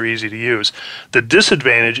fast and they're easy to use. The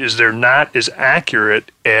disadvantage is they're not as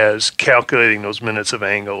accurate as calculating those minutes of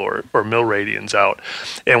angle or mil radians out.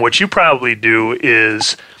 And what you probably do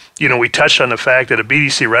is, we touched on the fact that a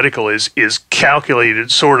BDC reticle is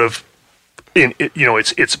calculated sort of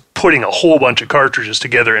it's putting a whole bunch of cartridges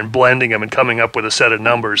together and blending them and coming up with a set of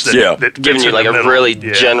numbers that giving you a really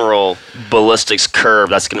general ballistics curve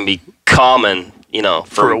that's going to be common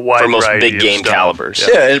for a wide most variety big of game stuff. calibers.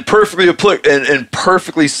 Yeah, and perfectly and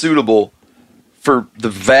perfectly suitable for the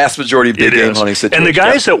vast majority of big It game is. hunting situations. And the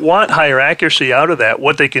guys that want higher accuracy out of that,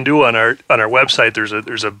 what they can do on our website,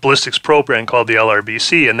 there's a ballistics program called the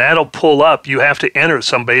LRBC, and that'll pull up. You have to enter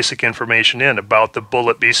some basic information in about the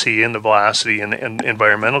bullet BC and the velocity and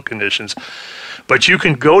environmental conditions. But you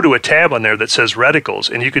can go to a tab on there that says reticles,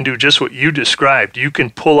 and you can do just what you described. You can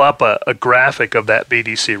pull up a graphic of that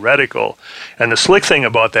BDC reticle. And the slick thing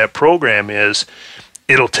about that program is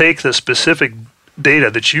it'll take the specific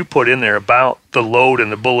data that you put in there about the load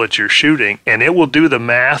and the bullets you're shooting, and it will do the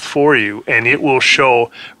math for you, and it will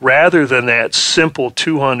show, rather than that simple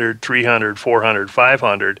 200, 300, 400,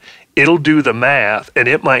 500, it'll do the math, and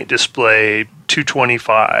it might display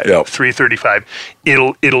 225, 335.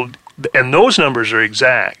 And those numbers are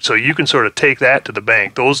exact, so you can sort of take that to the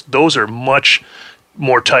bank. Those are much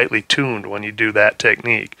more tightly tuned when you do that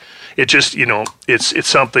technique. It just, it's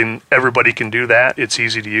something everybody can do that. It's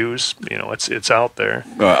easy to use. It's out there.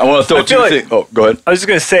 I want to throw two things. Oh, go ahead. I was just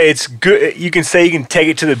going to say it's good. You can say you can take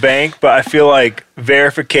it to the bank, but I feel like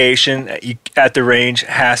verification at the range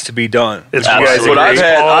has to be done. It's what I've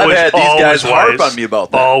had these guys harp on me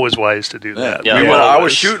about that. Always wise to do that. Yeah. I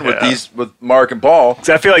was shooting with Mark and Paul.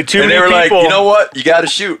 So I feel like too many people. Like, you know what? You got to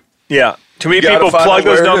shoot. Yeah. Too many people plug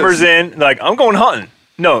those numbers in. Like, I'm going hunting.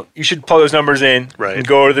 No, you should plug those numbers in and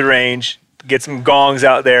go to the range, get some gongs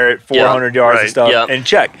out there at 400 yards and stuff, and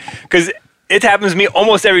check. Because it happens to me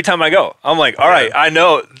almost every time I go. I'm like, all right, I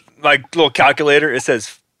know, like little calculator, it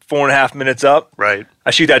says 4.5 minutes up. Right.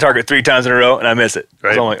 I shoot that target 3 times in a row and I miss it.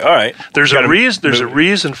 Right. So I'm like, all right. There's a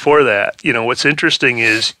reason for that. What's interesting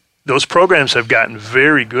is those programs have gotten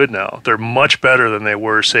very good now. They're much better than they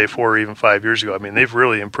were, say, 4 or even 5 years ago. I mean, they've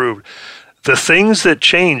really improved. The things that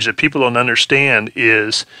change that people don't understand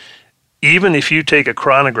is even if you take a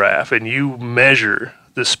chronograph and you measure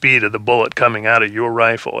the speed of the bullet coming out of your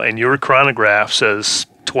rifle and your chronograph says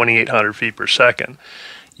 2,800 feet per second,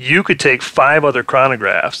 you could take 5 other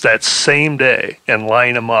chronographs that same day and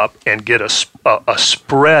line them up and get a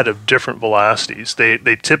spread of different velocities.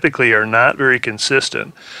 They typically are not very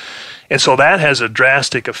consistent. And so that has a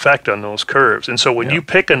drastic effect on those curves. And so when you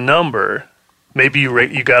pick a number, maybe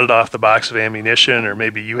you got it off the box of ammunition, or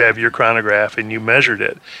maybe you have your chronograph and you measured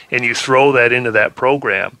it, and you throw that into that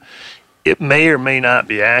program, it may or may not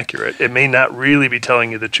be accurate. It may not really be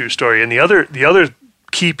telling you the true story. And the other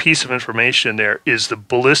key piece of information there is the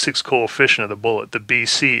ballistics coefficient of the bullet, the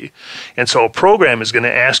BC. And so a program is going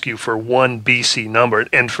to ask you for one BC number.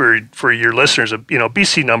 And for your listeners,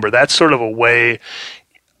 BC number, that's sort of a way.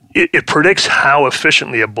 It predicts how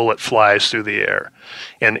efficiently a bullet flies through the air.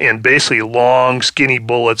 And basically long, skinny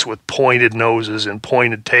bullets with pointed noses and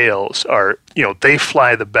pointed tails are, they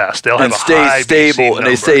fly the best. They'll have a high stable, and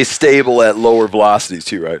they stay stable at lower velocities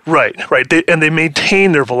too, right? Right. They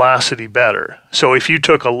maintain their velocity better. So if you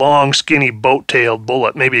took a long, skinny, boat-tailed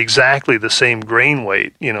bullet, maybe exactly the same grain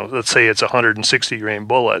weight, let's say it's a 160-grain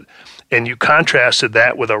bullet, and you contrasted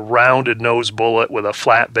that with a rounded nose bullet with a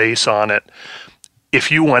flat base on it, if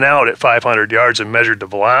you went out at 500 yards and measured the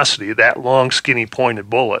velocity, that long, skinny, pointed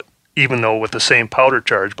bullet, even though with the same powder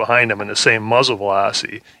charge behind them and the same muzzle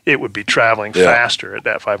velocity, it would be traveling faster at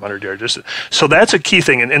that 500-yard distance. So that's a key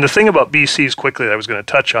thing. And the thing about BCs, quickly, that I was going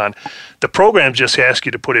to touch on, the programs just ask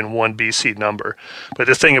you to put in one BC number. But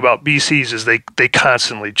the thing about BCs is they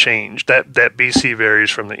constantly change. That BC varies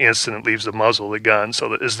from the instant it leaves the muzzle of the gun. So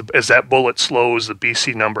that as that bullet slows, the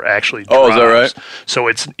BC number actually drops. Oh, is that right? So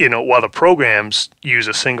it's, while the programs use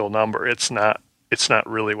a single number, it's not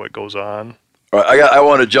really what goes on. All right, I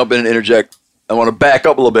want to jump in and interject. I want to back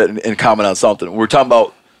up a little bit and comment on something. We're talking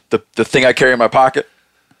about the thing I carry in my pocket,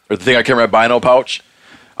 or the thing I carry in my bino pouch.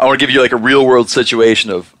 I want to give you like a real world situation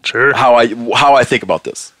of how I think about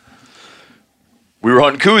this. We were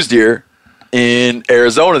hunting Coues deer in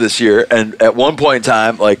Arizona this year, and at one point in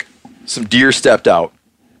time, like some deer stepped out.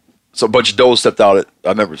 So a bunch of does stepped out I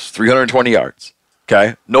remember it was 320 yards.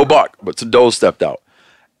 Okay, no buck, but some does stepped out.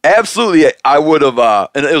 Absolutely, I would have,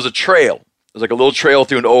 and it was a trail. There's like a little trail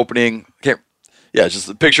through an opening. It's just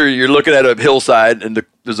a picture. You're looking at a hillside, and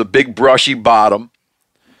there's a big brushy bottom.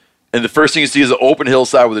 And the first thing you see is an open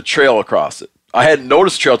hillside with a trail across it. I hadn't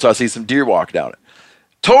noticed the trail until I see some deer walk down it.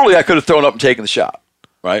 Totally, I could have thrown up and taken the shot,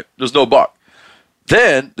 right? There's no buck.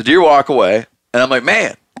 Then the deer walk away, and I'm like,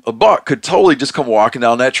 man, a buck could totally just come walking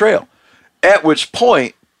down that trail. At which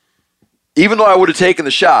point, even though I would have taken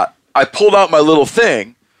the shot, I pulled out my little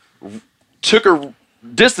thing, took a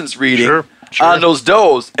distance reading on those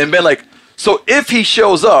does, and been like, so if he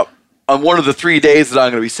shows up on one of the 3 days that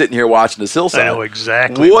I'm going to be sitting here watching this hillside, I know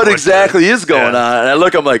exactly what exactly is going on. And I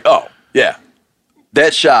look, I'm like, oh, yeah,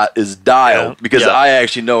 that shot is dialed because I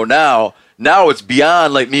actually know now. Now it's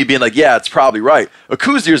beyond like me being like, yeah, it's probably right. A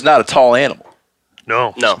Coues deer is not a tall animal.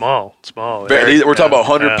 No. Small. We're talking about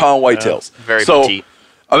 100-pound whitetails. Very so petite.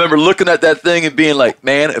 I remember looking at that thing and being like,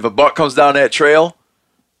 man, if a buck comes down that trail,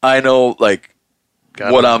 I know like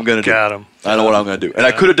what I'm going to do. Got him. I know what I'm going to do. And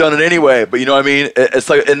I could have done it anyway, but you know what I mean? It's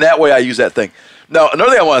like in that way I use that thing. Now,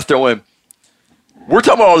 another thing I want to throw in, we're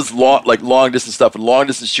talking about all this long distance stuff, and long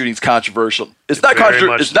distance shooting is controversial. It's not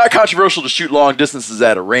controversial to shoot long distances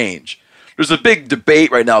at a range. There's a big debate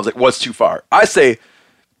right now. It's like, what's too far? I say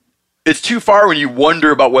it's too far when you wonder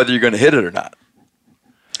about whether you're going to hit it or not.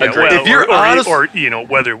 Yeah, well, if you're honest, or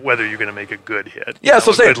whether you're going to make a good hit. Yeah,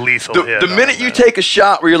 so say lethal hit. The minute you take a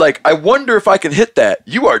shot where you're like, I wonder if I can hit that,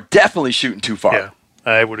 you are definitely shooting too far. Yeah,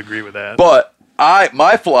 I would agree with that. But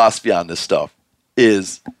my philosophy on this stuff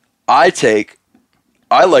is I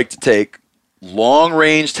like to take long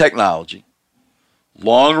range technology,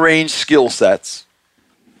 long range skill sets,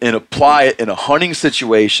 and apply it in a hunting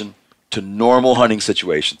situation to normal hunting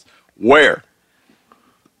situations. Where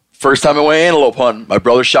first time I went antelope hunting, my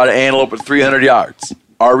brother shot an antelope at 300 yards.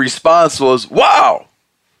 Our response was, wow,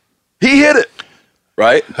 he hit it,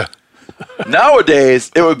 right?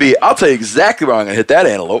 Nowadays, it would be, I'll tell you exactly where I'm going to hit that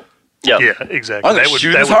antelope. Yeah, exactly. I'm going to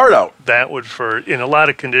shoot his heart out. That would, in a lot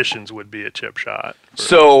of conditions, would be a chip shot.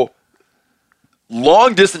 So,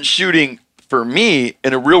 long distance shooting for me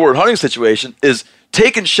in a real world hunting situation is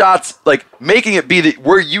taking shots, like making it be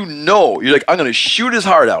where you're like, I'm going to shoot his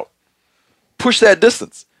heart out. Push that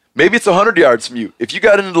distance. Maybe it's 100 yards from you. If you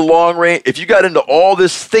got into the long range, if you got into all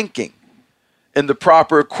this thinking and the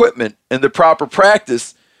proper equipment and the proper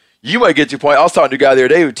practice, you might get to a point. I was talking to a guy the other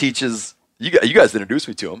day who teaches, you guys introduced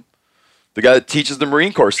me to him, the guy that teaches the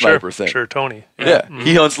Marine Corps sniper thing. Sure, Tony. Yeah.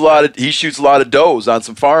 Mm-hmm. He shoots a lot of does on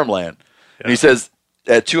some farmland. Yeah. And he says,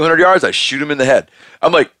 at 200 yards, I shoot him in the head.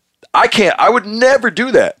 I'm like, I would never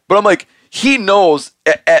do that. But I'm like, he knows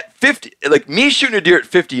at 50, like me shooting a deer at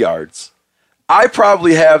 50 yards, I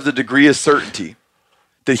probably have the degree of certainty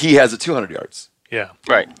that he has at 200 yards. Yeah.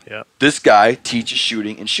 Right. Yeah. This guy teaches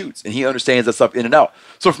shooting and shoots, and he understands that stuff in and out.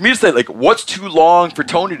 So for me to say, like, what's too long for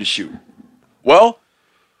Tony to shoot? Well,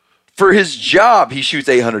 for his job, he shoots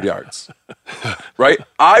 800 yards. Right?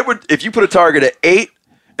 If you put a target at 8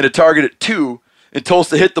 and a target at 2 and told us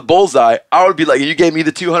to hit the bullseye, I would be like, and you gave me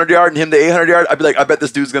the 200 yard and him the 800 yard, I'd be like, I bet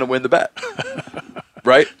this dude's going to win the bet.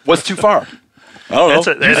 Right? What's too far? I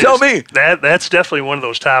don't know. You tell me. That's definitely one of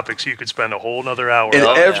those topics you could spend a whole nother hour and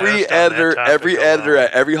on. Every editor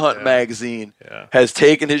at every hunt magazine has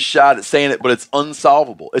taken his shot at saying it, but it's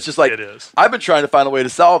unsolvable. It's just like, I've been trying to find a way to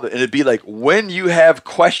solve it, and it'd be like, when you have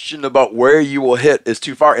question about where you will hit is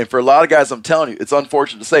too far. And for a lot of guys, I'm telling you, it's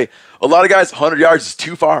unfortunate to say, a lot of guys, 100 yards is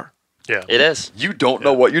too far. Yeah, it is. You don't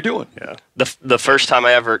know what you're doing. Yeah. The first time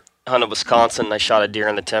I ever hunted Wisconsin, I shot a deer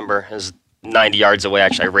in the timber. It was 90 yards away.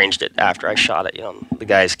 Actually, I ranged it after I shot it. The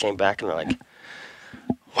guys came back and they're like,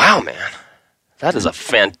 "Wow, man, that is a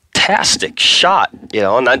fantastic shot."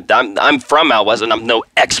 And I'm from out west, and I'm no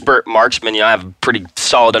expert marksman. I have a pretty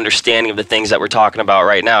solid understanding of the things that we're talking about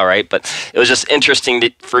right now, right? But it was just interesting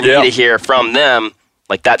for me to hear from them.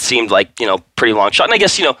 Like that seemed like pretty long shot, and I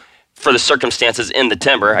guess for the circumstances in the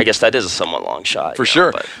timber, I guess that is a somewhat long shot. For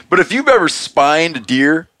sure. But if you've ever spined a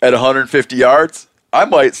deer at 150 yards, I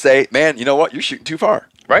might say, man, you know what? You're shooting too far.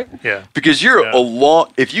 Right? Yeah. Because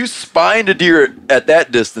if you spined a deer at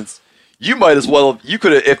that distance, you might as well, you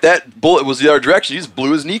could have, if that bullet was the other direction, you just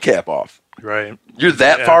blew his kneecap off. Right. You're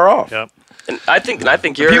that far off. Yeah. And I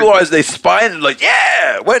think you're... People always, they spine and like,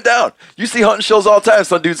 yeah, went down. You see hunting shows all the time.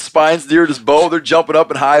 Some dude spines deer with his bow. They're jumping up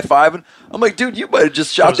and high-fiving. I'm like, dude, you might have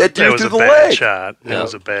just shot that deer through the leg. That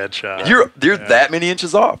was a bad shot. You're that many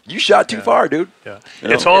inches off. You shot too far, dude. Yeah.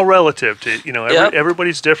 It's all relative to,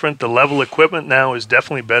 everybody's different. The level of equipment now is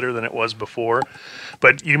definitely better than it was before.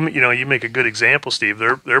 But you make a good example, Steve.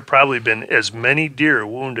 There probably been as many deer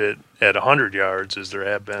wounded at 100 yards as there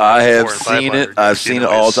have been. I have seen it. I've seen it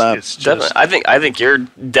all the time. Definitely. I think your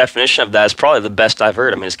definition of that is probably the best I've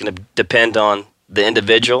heard. I mean, it's going to depend on the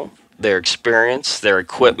individual, their experience, their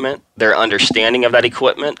equipment, their understanding of that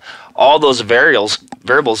equipment. All those variables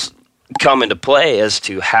come into play as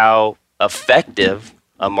to how effective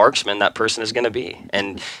a marksman that person is going to be,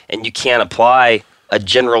 and you can't apply a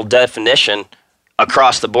general definition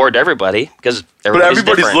across the board to everybody because everybody's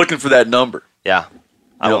different. Looking for that number. Yeah.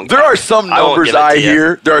 There are some numbers I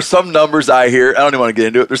hear. There are some numbers I hear. I don't even want to get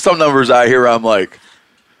into it. There's some numbers I hear where I'm like,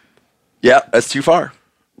 yeah, that's too far.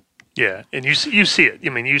 Yeah, and you see it. I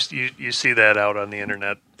mean, you see that out on the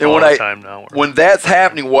internet all the time now. When that's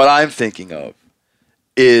happening, what I'm thinking of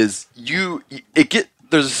is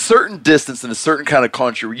there's a certain distance in a certain kind of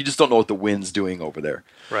country where you just don't know what the wind's doing over there.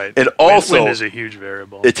 Right. And also, wind is a huge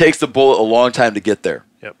variable. It takes the bullet a long time to get there.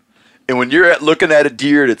 Yep. And when you're looking at a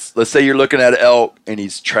deer, let's say you're looking at an elk and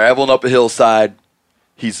he's traveling up a hillside.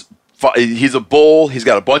 He's a bull. He's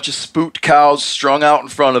got a bunch of spooked cows strung out in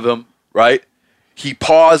front of him, right? He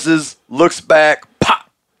pauses, looks back, pop.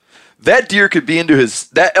 That elk could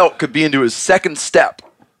be into his second step.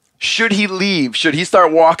 Should he leave, should he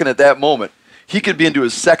start walking at that moment, he could be into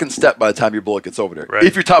his second step by the time your bullet gets over there. Right.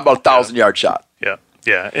 If you're talking about a 1,000-yard shot. Yeah.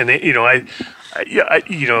 Yeah. And I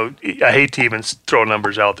hate to even throw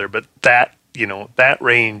numbers out there, but that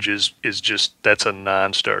range is just, that's a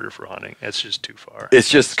non-starter for hunting. That's just too far. It's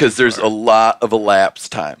just because there's a lot of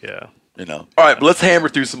elapsed time. Yeah. All right, but let's hammer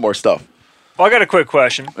through some more stuff. Well, I got a quick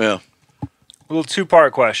question. Yeah. A little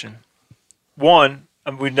two-part question. One,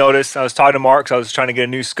 we noticed, I was talking to Mark because I was trying to get a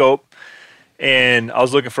new scope, and I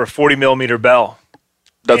was looking for a 40-millimeter bell.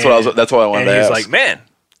 That's what I wanted to ask. And he's like, man,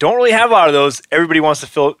 don't really have a lot of those. Everybody wants to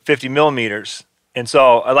fill 50 millimeters. And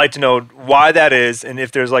so I'd like to know why that is, and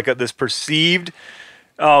if there's like this perceived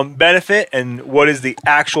benefit, and what is the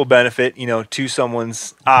actual benefit, to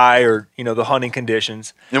someone's eye or, the hunting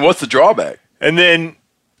conditions. And what's the drawback? And then,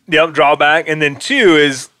 drawback. And then two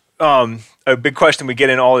is a big question we get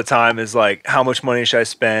in all the time is like, how much money should I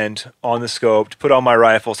spend on the scope to put on my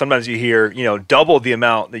rifle? Sometimes you hear, double the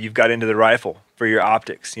amount that you've got into the rifle for your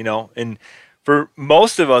optics, And for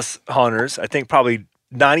most of us hunters, I think probably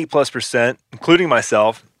 90+%, including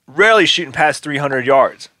myself, rarely shooting past 300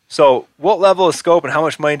 yards. So what level of scope and how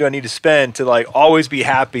much money do I need to spend to like always be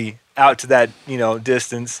happy out to that,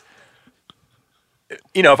 distance?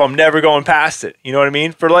 If I'm never going past it, you know what I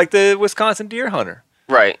mean? For like the Wisconsin deer hunter.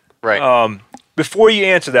 Right. Before you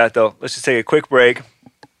answer that though, let's just take a quick break.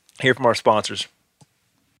 Hear from our sponsors.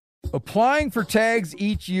 Applying for tags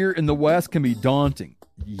each year in the West can be daunting.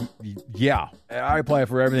 Yeah, I apply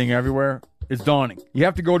for everything everywhere. It's daunting. You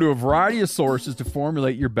have to go to a variety of sources to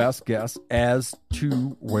formulate your best guess as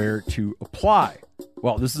to where to apply.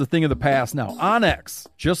 Well, this is a thing of the past now. onX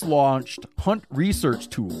just launched hunt research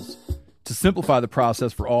tools to simplify the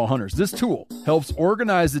process for all hunters. This tool helps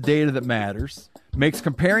organize the data that matters, makes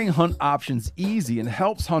comparing hunt options easy, and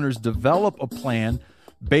helps hunters develop a plan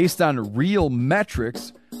based on real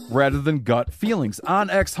metrics rather than gut feelings.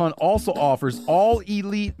 onX Hunt also offers all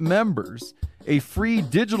elite members a free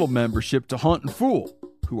digital membership to Hunt and Fool,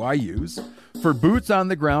 who I use, for boots on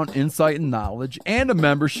the ground insight and knowledge, and a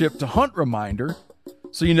membership to Hunt Reminder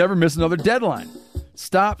so you never miss another deadline.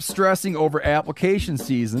 Stop stressing over application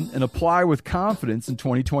season and apply with confidence in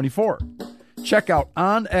 2024. Check out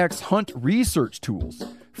onX Hunt Research Tools,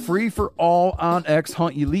 free for all onX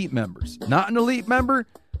Hunt Elite members. Not an elite member?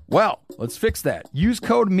 Well, let's fix that. Use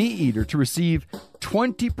code MeatEater to receive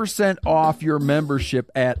 20% off your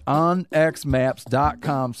membership at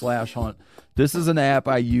onxmaps.com/hunt. This is an app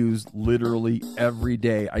I use literally every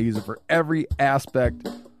day. I use it for every aspect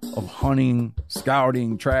of hunting,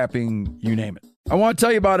 scouting, trapping, you name it. I want to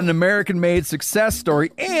tell you about an American-made success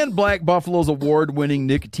story and Black Buffalo's award-winning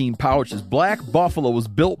nicotine pouches. Black Buffalo was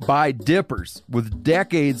built by dippers with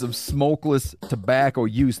decades of smokeless tobacco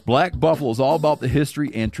use. Black Buffalo is all about the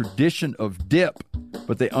history and tradition of dip,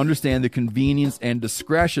 but they understand the convenience and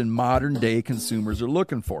discretion modern-day consumers are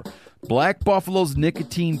looking for. Black Buffalo's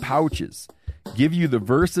nicotine pouches give you the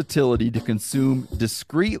versatility to consume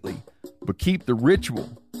discreetly, but keep the ritual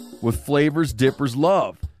with flavors dippers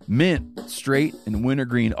love. Mint, straight, and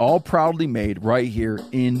wintergreen, all proudly made right here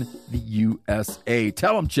in the USA.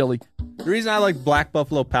 Tell them, Chili. The reason I like Black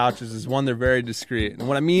Buffalo pouches is, one, they're very discreet. And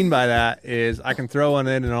what I mean by that is I can throw one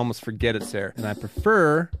in and almost forget it's there. And I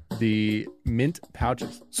prefer the mint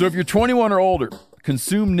pouches. So if you're 21 or older,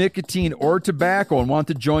 consume nicotine or tobacco, and want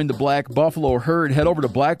to join the Black Buffalo herd, head over to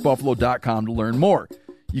blackbuffalo.com to learn more.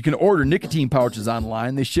 You can order nicotine pouches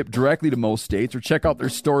online. They ship directly to most states, or check out their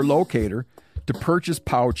store locator to purchase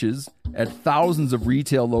pouches at thousands of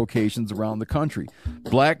retail locations around the country.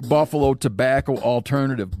 Black Buffalo Tobacco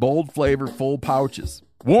Alternative. Bold flavor, full pouches.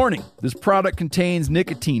 Warning, this product contains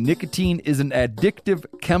nicotine. Nicotine is an addictive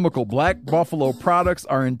chemical. Black Buffalo products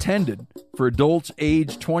are intended for adults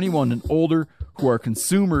age 21 and older who are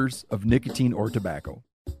consumers of nicotine or tobacco.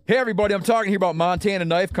 Hey everybody, I'm talking here about Montana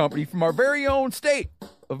Knife Company from our very own state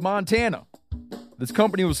of Montana. This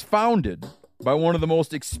company was founded by one of the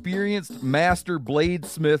most experienced master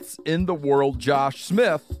bladesmiths in the world, Josh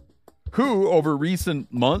Smith, who over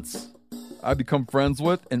recent months I've become friends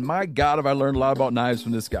with, and my God, have I learned a lot about knives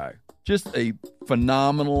from this guy. Just a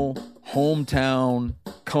phenomenal hometown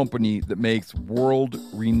company that makes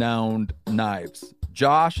world-renowned knives.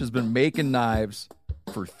 Josh has been making knives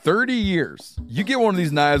for 30 years. You get one of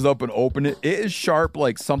these knives up and open it, it is sharp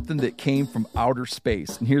like something that came from outer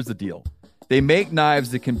space. And here's the deal. They make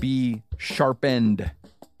knives that can be sharpened.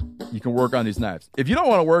 You can work on these knives. If you don't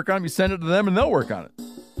want to work on them, you send it to them and they'll work on it.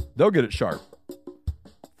 They'll get it sharp.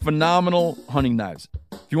 Phenomenal hunting knives.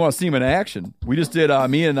 If you want to see them in action, we just did,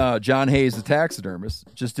 me and John Hayes, the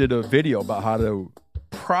taxidermist, just did a video about how to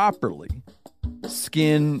properly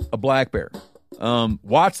skin a black bear.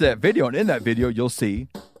 Watch that video, and in that video, you'll see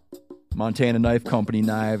Montana Knife Company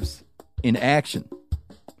knives in action.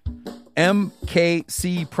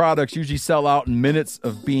 MKC products usually sell out in minutes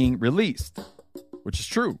of being released, which is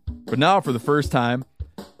true. But now, for the first time,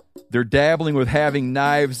 they're dabbling with having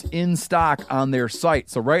knives in stock on their site.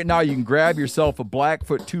 So right now, you can grab yourself a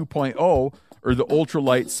Blackfoot 2.0 or the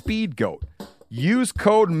Ultralight Speed Goat. Use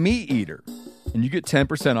code MeatEater, and you get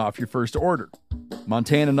 10% off your first order.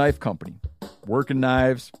 Montana Knife Company. Working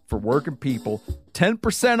knives for working people.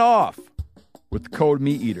 10% off with the code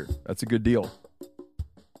MeatEater. That's a good deal.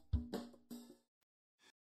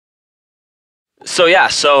 So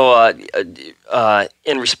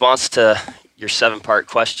in response to your 7-part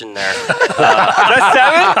question there,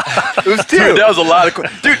 That's 7? It was 2. Dude, that was a lot of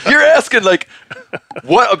dude, you're asking like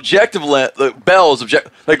what objective lens, like Bell's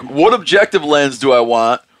objective, like what objective lens do I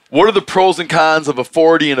want? What are the pros and cons of a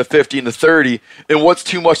 40 and a 50 and a 30, and what's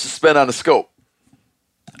too much to spend on a scope?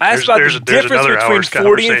 I asked about the difference between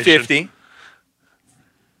 40 and 50.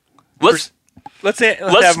 Let's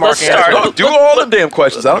have Mark start. No, do all the damn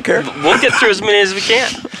questions. I don't care. We'll get through as many as we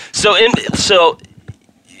can. So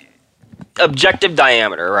objective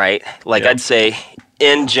diameter, right? Like I'd say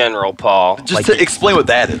in general, Paul. Just like to explain what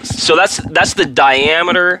that is. So that's the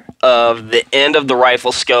diameter of the end of the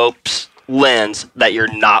rifle scope's lens that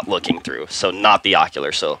you're not looking through. So not the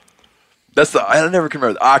ocular. So that's I never can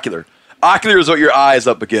remember the ocular. Ocular is what your eye is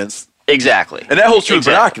up against. Exactly. And that holds true with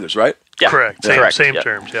binoculars, right? Yeah. Correct. Same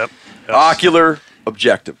terms. Yep. Yes. Ocular,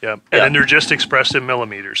 objective. Yep. And then they're just expressed in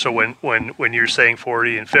millimeters. So when you're saying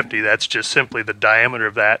 40 and 50, that's just simply the diameter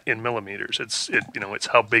of that in millimeters. It's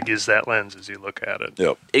how big is that lens as you look at it.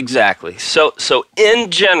 Yep. Exactly. So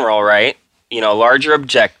in general, right? Larger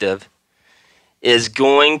objective is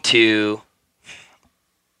going to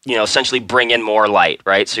essentially bring in more light,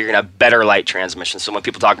 right? So you're going to have better light transmission. So when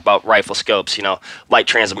people talk about rifle scopes, light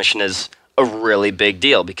transmission is a really big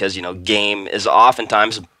deal because, game is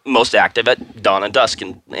oftentimes most active at dawn and dusk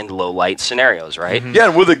in low light scenarios, right? Mm-hmm. Yeah,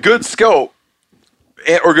 and with a good scope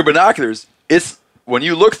or good binoculars, it's when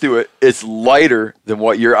you look through it, it's lighter than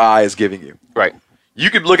what your eye is giving you. Right. You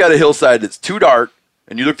could look at a hillside that's too dark,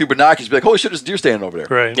 and you look through binoculars, be like, "Holy shit, there's a deer standing over there!"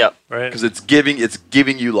 Right. Yep. Right. Because it's giving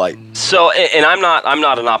you light. So, and I'm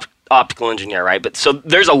not an optical engineer, right? But so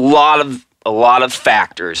there's a lot of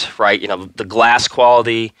factors, right? The glass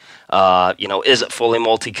quality, is it fully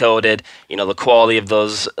multi-coated? The quality of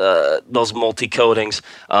those multi-coatings,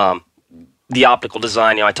 the optical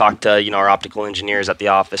design. I talked to our optical engineers at the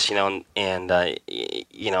office, really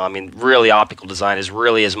optical design is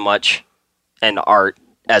really as much an art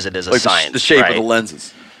as it is a science. The shape right? of the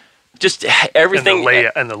lenses. Just everything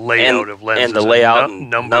and the layout of lenses and the layout and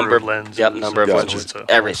number of lenses. Yep, number of lenses,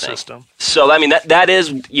 everything. System. So that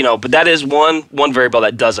is but that is one variable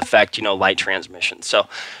that does affect light transmission. So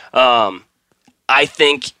I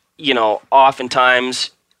think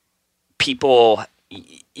oftentimes people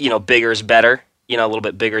bigger is better. A little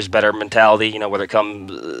bit bigger is better mentality. Whether it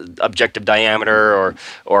comes objective diameter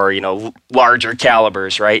or larger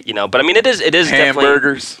calibers, right? But I mean it is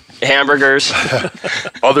hamburgers. Definitely hamburgers,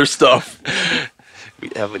 other stuff.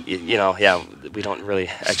 We have, we don't really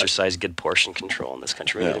exercise good portion control in this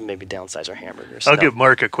country. We need to maybe downsize our hamburgers. I'll give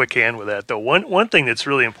Mark a quick hand with that, though. One thing that's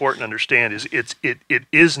really important to understand is it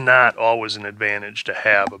is not always an advantage to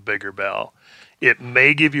have a bigger bell. It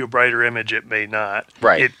may give you a brighter image. It may not.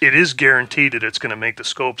 Right. It is guaranteed that it's going to make the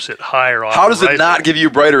scope sit higher off. How does it not give you a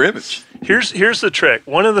brighter image? Here's the trick.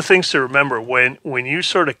 One of the things to remember when you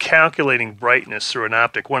sort of calculating brightness through an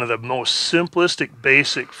optic, one of the most simplistic,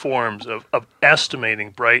 basic forms of estimating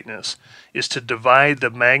brightness is to divide the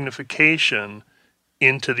magnification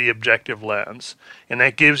into the objective lens. And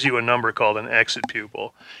that gives you a number called an exit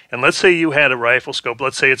pupil. And let's say you had a rifle scope.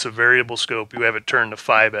 Let's say it's a variable scope. You have it turned to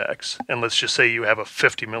 5x. And let's just say you have a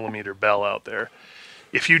 50 millimeter bell out there.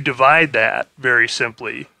 If you divide that very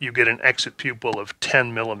simply, you get an exit pupil of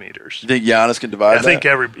 10 millimeters. You think Giannis can divide that? I think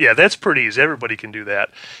that's pretty easy. Everybody can do that.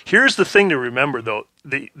 Here's the thing to remember, though.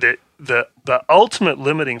 The ultimate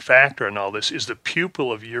limiting factor in all this is the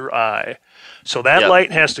pupil of your eye. So that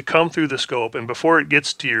light has to come through the scope, and before it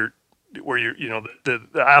gets to the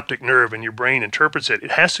optic nerve in your brain interprets it,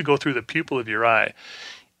 it has to go through the pupil of your eye.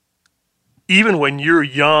 even when you're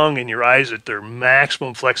young and your eyes at their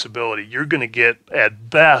maximum flexibility, you're going to get at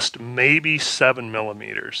best maybe 7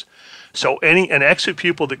 millimeters. So an exit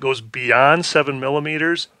pupil that goes beyond 7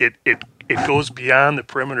 millimeters, it goes beyond the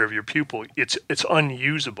perimeter of your pupil. It's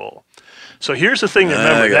unusable. So here's the thing to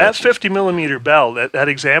remember: that 50 millimeter bell, that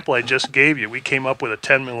example I just gave you, we came up with a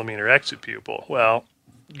 10 millimeter exit pupil. Well,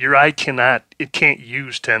 your eye can't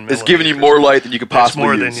use 10 millimeters. It's giving you more light than you could possibly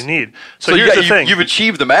use. It's more than you need. So here's the thing: you've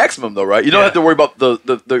achieved the maximum, though, right? You don't have to worry about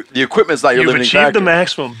the equipment's not your limiting factor. You've achieved the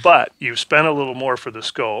maximum, but you've spent a little more for the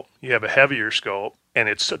scope. You have a heavier scope, and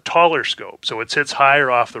it's a taller scope, so it sits higher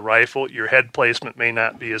off the rifle. Your head placement may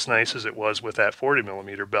not be as nice as it was with that 40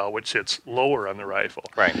 millimeter bell, which sits lower on the rifle.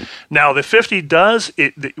 Right. Now the 50 does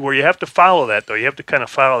where you have to follow that, though. You have to kind of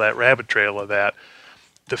follow that rabbit trail of that.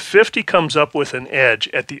 The 50 comes up with an edge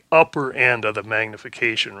at the upper end of the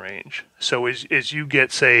magnification range. So as you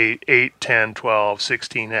get, say, 8, 10, 12,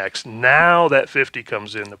 16x, now that 50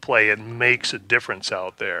 comes into play and makes a difference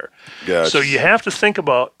out there. Gotcha. So you have to think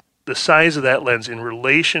about the size of that lens in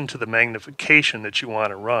relation to the magnification that you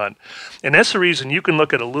want to run. And that's the reason you can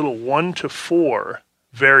look at a little 1 to 4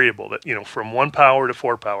 variable that, from 1 power to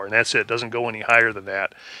 4 power, and that's it. It doesn't go any higher than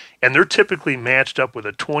that. And they're typically matched up with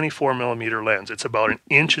a 24 millimeter lens. It's about 1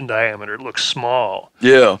 inch in diameter. It looks small.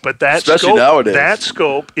 Yeah. But that especially scope, nowadays. that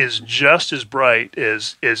scope is just as bright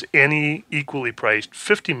as any equally priced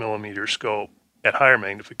 50 millimeter scope at higher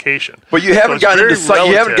magnification. But you haven't gotten into sight.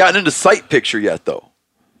 You haven't gotten into sight picture yet, though.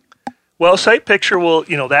 Well, sight picture will,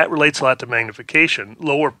 that relates a lot to magnification.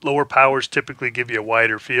 Lower powers typically give you a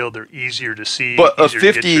wider field. They're easier to see. But a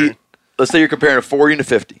 50, let's say you're comparing a 40 and a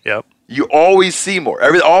 50. Yep. You always see more.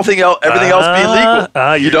 Everything else being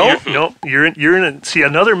equal. You don't? You're in see,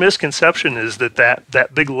 another misconception is that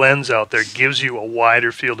big lens out there gives you a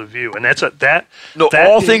wider field of view. And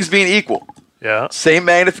all things being equal. Yeah. Same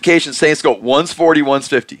magnification, same scope. One's 40, one's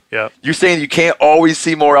 50. Yeah. You're saying you can't always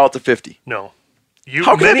see more out to 50. No.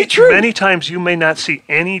 How can that be true? Many times you may not see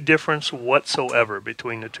any difference whatsoever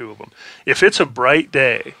between the two of them. If it's a bright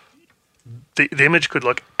day, the image could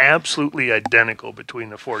look absolutely identical between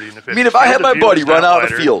the 40 and the 50. I mean, if I had my buddy run out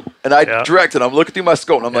of the field and I directed, I'm looking through my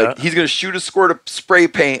scope and I'm like, he's going to shoot a squirt of spray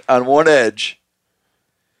paint on one edge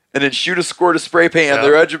and then shoot a squirt of spray paint on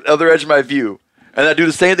the other edge of my view, and I do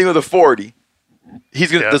the same thing with a 40.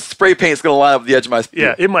 The spray paint's going to line up with the edge of my view.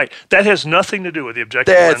 Yeah, it might. That has nothing to do with the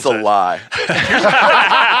objective lens. That's a lie.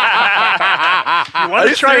 You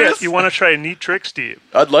want to try a neat trick, Steve?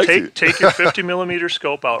 I'd like to. Take your 50 millimeter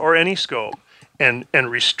scope out, or any scope, and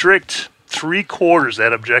restrict 3/4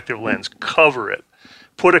 that objective lens. Cover it.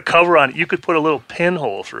 Put a cover on it. You could put a little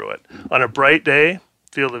pinhole through it. On a bright day,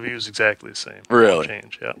 field of view is exactly the same. Really?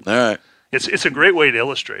 Change. Yeah. All right. It's a great way to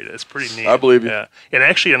illustrate it. It's pretty neat. I believe you. Yeah. And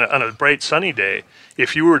actually, on a bright sunny day,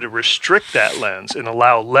 if you were to restrict that lens and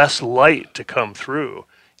allow less light to come through,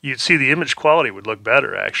 you'd see the image quality would look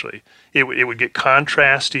better, actually. It would get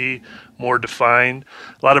contrasty, more defined.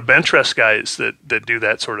 A lot of bench rest guys that do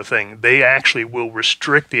that sort of thing, they actually will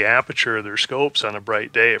restrict the aperture of their scopes on a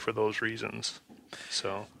bright day for those reasons.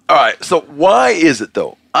 So. All right. So why is it,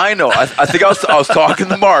 though? I know. I think I was talking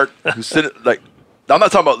to Mark, who's sitting, like, I'm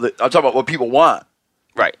talking about what people want.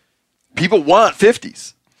 Right. People want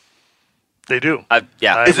 50s. They do. Are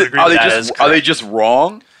they just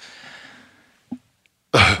wrong?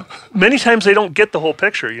 Many times they don't get the whole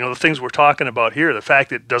picture. The things we're talking about here, the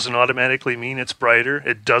fact that it doesn't automatically mean it's brighter.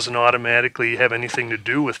 It doesn't automatically have anything to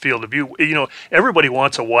do with field of view. Everybody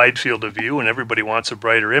wants a wide field of view and everybody wants a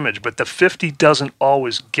brighter image, but the 50 doesn't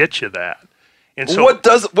always get you that. And so, what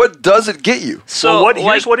does it get you?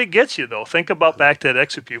 Here's what it gets you, though. Think about back to that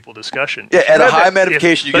exit pupil discussion. Yeah, at a high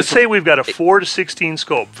magnification. Let's say we've got a 4 to 16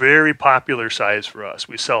 scope, very popular size for us.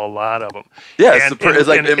 We sell a lot of them. Yeah,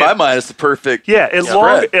 in my mind, it's the perfect. Yeah,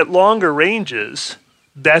 at longer ranges,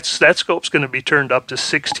 that scope's going to be turned up to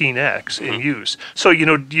 16x in use. So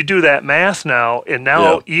you do that math now, and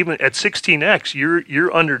even at 16x,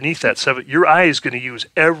 you're underneath that 7. Your eye is going to use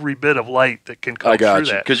every bit of light that can come through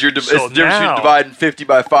that. Because it's the difference between dividing 50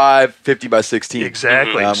 by 5, 50 by 16.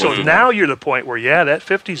 Exactly. So now you're the point where that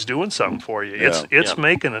 50's doing something for you. It's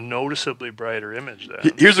making a noticeably brighter image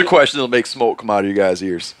then. Here's a question that'll make smoke come out of you guys'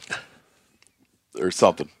 ears, or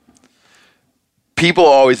something. People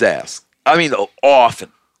always ask. I mean,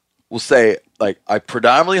 often will say, like, I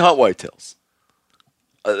predominantly hunt whitetails.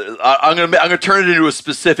 I'm gonna turn it into a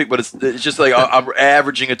specific, but it's just like I'm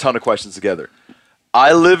averaging a ton of questions together.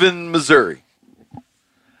 I live in Missouri.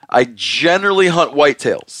 I generally hunt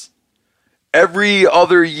whitetails. Every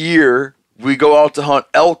other year, we go out to hunt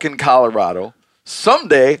elk in Colorado.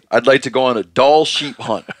 Someday, I'd like to go on a Dall sheep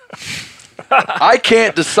hunt. I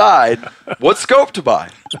can't decide what scope to buy.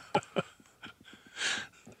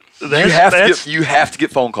 You have to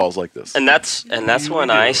get phone calls like this. And that's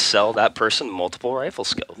when I sell that person multiple rifle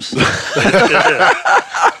scopes.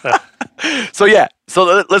 So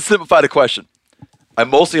let's simplify the question. I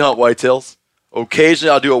mostly hunt whitetails.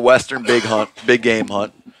 Occasionally I'll do a western big game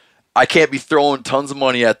hunt. I can't be throwing tons of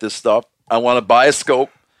money at this stuff. I want to buy a scope.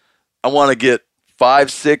 I want to get 5,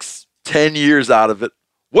 6, 10 years out of it.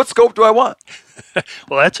 What scope do I want?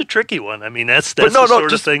 Well, that's a tricky one. I mean, that's the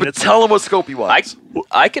sort of thing that's. Tell him what scope he wants.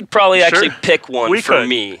 I could probably actually pick one for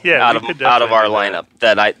me out of our lineup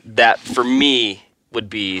that for me would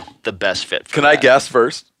be the best fit. Can I guess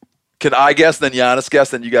first? Can I guess, then Giannis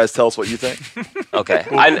guess, then you guys tell us what you think? Okay.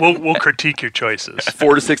 We'll critique your choices.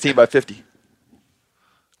 4 to 16 by 50.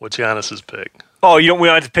 What's Giannis's pick? Oh, we don't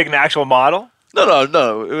have to pick an actual model? No.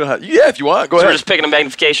 Yeah, if you want, go ahead. We're just picking a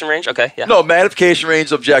magnification range? Okay, yeah. No, magnification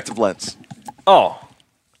range, objective lens. Oh.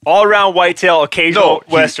 All around whitetail, occasional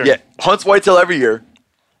western. Yeah, hunts whitetail every year.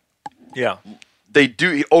 Yeah. They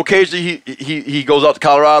do. Occasionally, he goes out to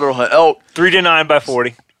Colorado to hunt elk. 3 to 9 by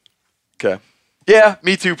 40. Okay. Yeah,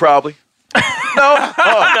 me too, probably. No.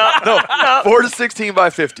 4 to 16 by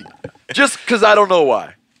 50. Just because I don't know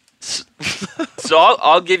why. So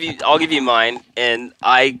I'll give you mine, and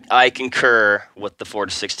I concur with the 4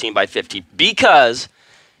 to 16 by 50 because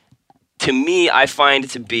to me I find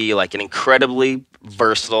it to be like an incredibly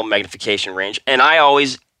versatile magnification range, and I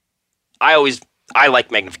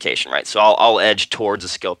like magnification, right? So I'll edge towards a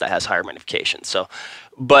scope that has higher magnification. So,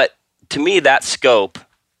 but to me that scope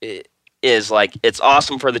is like it's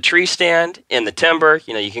awesome for the tree stand in the timber.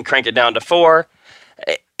 You can crank it down to 4.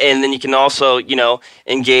 And then you can also,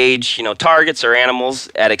 engage, targets or animals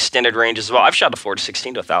at extended range as well. I've shot a 4 to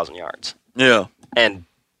 16 to 1,000 yards. Yeah. And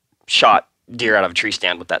shot deer out of a tree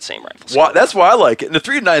stand with that same rifle. That's why I like it. And the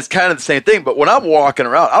 3 to 9 is kind of the same thing. But when I'm walking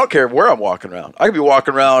around, I don't care where I'm walking around. I could be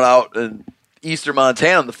walking around out in eastern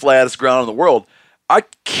Montana on the flattest ground in the world. I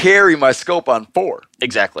carry my scope on 4.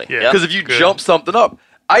 Exactly. Because if you jump something up,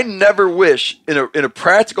 I never wish in a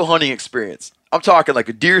practical hunting experience. I'm talking like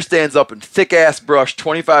a deer stands up in thick-ass brush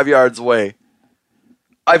 25 yards away.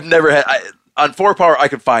 I've never had... on 4 power, I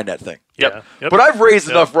can find that thing. Yep. But I've raised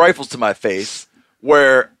enough rifles to my face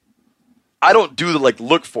where I don't do the,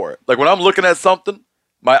 look for it. Like, when I'm looking at something,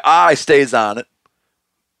 my eye stays on it.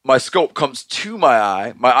 My scope comes to my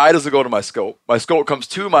eye. My eye doesn't go to my scope. My scope comes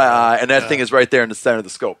to my eye, and that thing is right there in the center of the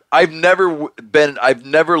scope. I've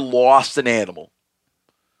never lost an animal.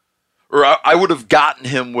 Or I would have gotten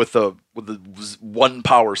him with a 1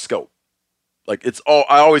 power scope. Like I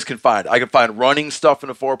always can find. I can find running stuff in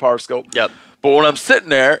a 4 power scope. Yep. But when I'm sitting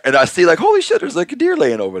there and I see holy shit, there's a deer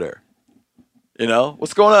laying over there.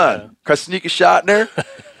 What's going on? Can I sneak a shot in there?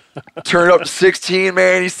 Turn it up to 16,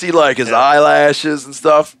 man. You see his eyelashes and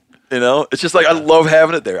stuff. It's just I love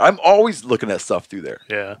having it there. I'm always looking at stuff through there.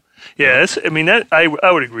 Yeah. Yeah,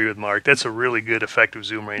 I would agree with Mark. That's a really good effective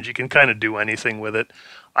zoom range. You can kind of do anything with it.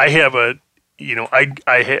 I have I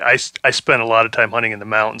spend a lot of time hunting in the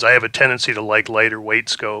mountains. I have a tendency to like lighter weight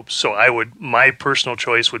scopes, so my personal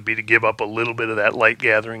choice would be to give up a little bit of that light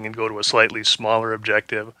gathering and go to a slightly smaller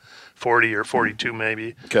objective, 40 or 42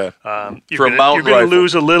 maybe. Okay. You're going to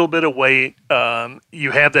lose a little bit of weight.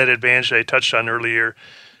 You have that advantage that I touched on earlier.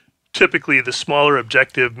 Typically, the smaller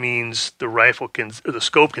objective means the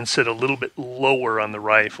scope can sit a little bit lower on the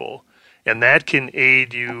rifle, and that can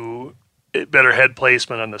aid you better head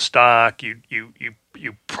placement on the stock. You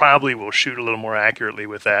probably will shoot a little more accurately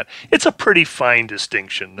with that. It's a pretty fine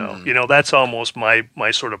distinction, though. That's almost my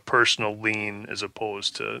sort of personal lean as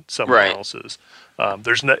opposed to someone else's.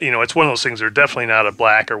 There's no, it's one of those things. There's definitely not a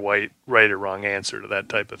black or white, right or wrong answer to that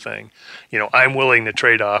type of thing. I'm willing to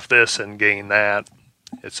trade off this and gain that.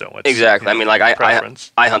 It's exactly. I mean,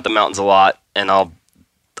 I hunt the mountains a lot, and I'll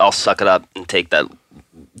suck it up and take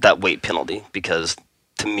that weight penalty because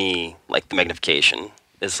to me, the magnification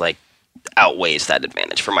is outweighs that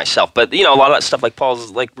advantage for myself. But a lot of that stuff, like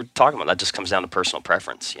Paul's we're talking about, that just comes down to personal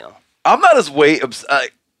preference. I'm not as weight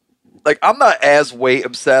I'm not as weight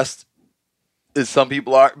obsessed as some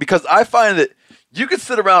people are because I find that you can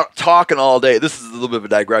sit around talking all day. This is a little bit of a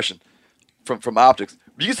digression from optics.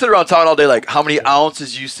 You can sit around talking all day how many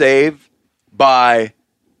ounces you save by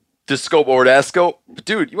this scope over that scope. But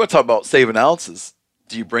dude, you want to talk about saving ounces?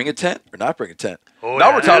 Do you bring a tent or not bring a tent?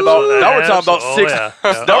 Now we're talking about 6. Now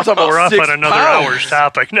we're talking about we're off 6 on another pounds. hour's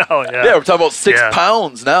topic now. Yeah, we're talking about 6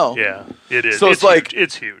 pounds now. Yeah, it is. So it's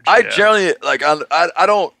it's huge. I generally I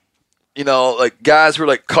don't guys who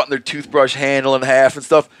are cutting their toothbrush handle in half and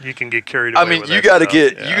stuff. You can get carried away. I mean, you got to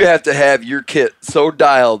you have to have your kit so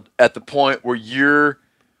dialed at the point where you're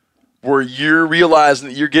where you're realizing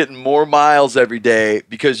that you're getting more miles every day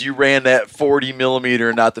because you ran that 40 millimeter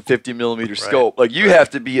and not the 50 millimeter scope. Like you have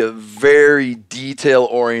to be a very detail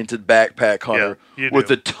oriented backpack hunter with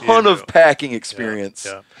a ton of packing experience.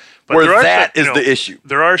 Yeah. But where that is the issue.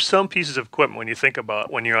 There are some pieces of equipment when you think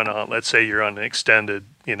about when you're on a hunt, let's say you're on an extended,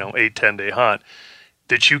 8-10 day hunt,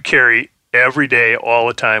 that you carry every day, all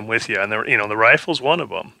the time with you. And the rifle's one of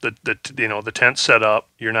them. The tent set up,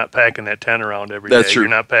 you're not packing that tent around every day. That's true. You're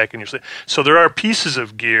not packing your sleep. So there are pieces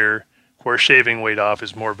of gear where shaving weight off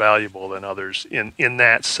is more valuable than others in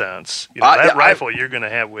that sense. Rifle you're going to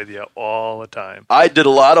have with you all the time. I did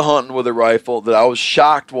a lot of hunting with a rifle that I was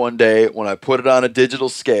shocked one day when I put it on a digital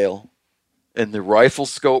scale, and the rifle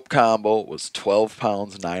scope combo was 12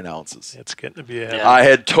 pounds, 9 ounces. It's getting to be I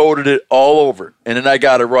had toted it all over. And then I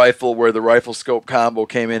got a rifle where the rifle scope combo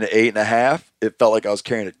came in at 8.5. It felt like I was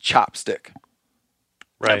carrying a chopstick.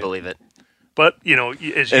 Right. I believe it. But,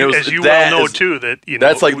 as you well know, too, that,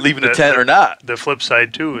 that's like leaving the tent or not. The flip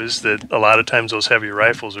side, too, is that a lot of times those heavy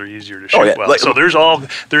rifles are easier to shoot well. Like, so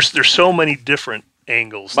there's so many different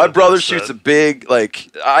angles. My brother shoots a big, I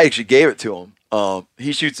actually gave it to him.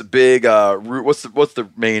 He shoots a big, what's the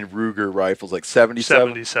main Ruger rifles, like 77?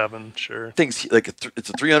 77, sure. Things it's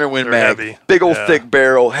a 300 Win They're mag, heavy. big old thick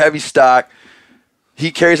barrel, heavy stock. He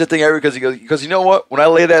carries that thing everywhere because you know what? When I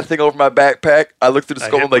lay that thing over my backpack, I look through the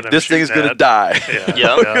scope. I'm like, this thing is gonna die. It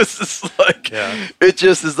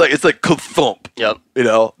just is like it's like thump. Yep.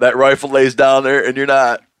 That rifle lays down there, and you're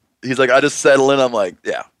not. He's like, I just settle in. I'm like,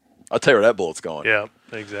 yeah, I'll tell you where that bullet's going. Yeah,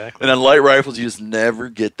 exactly. And on light rifles, you just never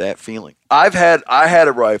get that feeling. I had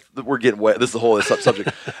a rifle. We're getting wet. This is the whole subject.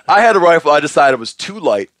 I had a rifle. I decided was too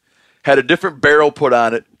light. Had a different barrel put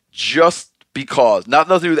on it just because.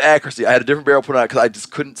 Nothing to do with accuracy. I had a different barrel put on it because I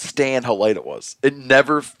just couldn't stand how light it was. It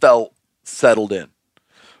never felt settled in.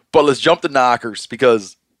 But let's jump to knockers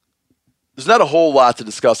because there's not a whole lot to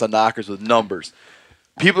discuss on knockers with numbers.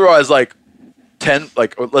 People are always like 10,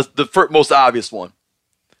 the most obvious one.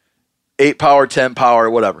 8 power, 10 power,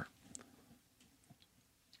 whatever.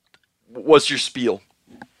 What's your spiel?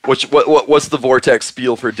 What's the Vortex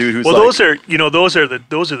spiel for a dude who's those are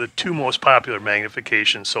the two most popular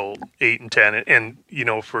magnifications sold, 8 and 10, and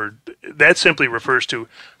for that simply refers to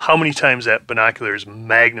how many times that binocular is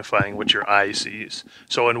magnifying what your eye sees.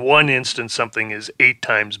 So in one instance something is 8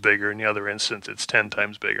 times bigger, in the other instance it's 10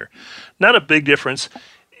 times bigger. Not a big difference.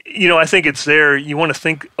 I think it's there. You want to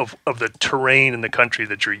think of the terrain in the country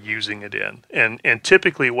that you're using it in. And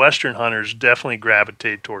typically, Western hunters definitely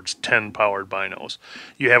gravitate towards 10-powered binos.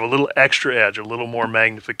 You have a little extra edge, a little more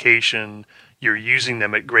magnification. You're using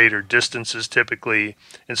them at greater distances typically.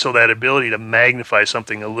 And so that ability to magnify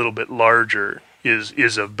something a little bit larger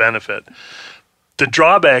is of benefit. The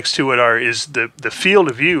drawbacks to it is the field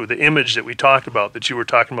of view, the image that we talked about, that you were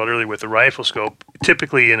talking about earlier with the rifle scope.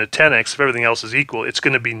 Typically in a 10X, if everything else is equal, it's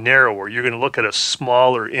going to be narrower. You're going to look at a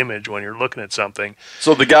smaller image when you're looking at something.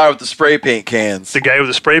 So the guy with the spray paint cans.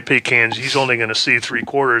 He's only going to see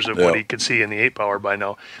 3/4 of what he could see in the 8-power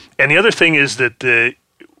bino. And the other thing is that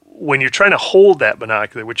when you're trying to hold that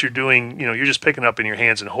binocular, what you're doing, you're just picking up in your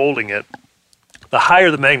hands and holding it. The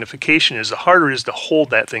higher the magnification is, the harder it is to hold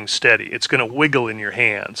that thing steady. It's going to wiggle in your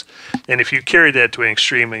hands. And if you carried that to an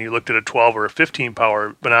extreme and you looked at a 12 or a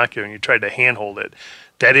 15-power binocular and you tried to handhold it,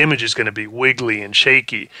 that image is going to be wiggly and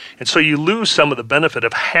shaky. And so you lose some of the benefit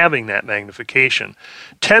of having that magnification.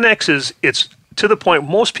 10Xs, it's to the point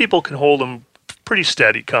most people can hold them pretty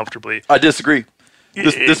steady, comfortably. I disagree.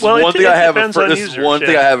 This is one thing I have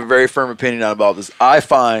a very firm opinion on about this. I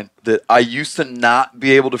find that I used to not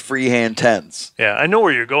be able to freehand 10s. Yeah, I know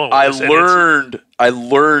where you're going with I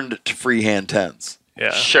learned to freehand 10s.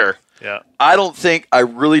 Yeah. Sure. Yeah. I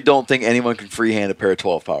really don't think anyone can freehand a pair of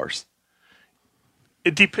 12 powers.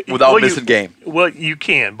 Without missing game. Well, you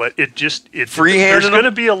can, but freehand. There's going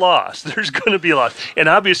to be a loss. There's going to be a loss. And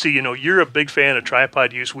obviously, you're a big fan of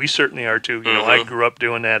tripod use. We certainly are too. I grew up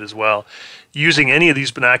doing that as well. Using any of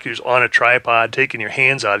these binoculars on a tripod, taking your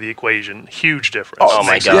hands out of the equation, huge difference. Oh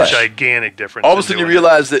my gosh. Gigantic difference. All of a sudden you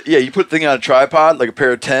realize that, you put the thing on a tripod, like a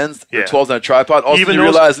pair of 10s or 12s on a tripod, all of a sudden you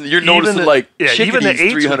realize that you're noticing even the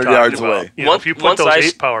 8s 300 yards away. If you put those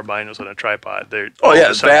 8-power binos on a tripod,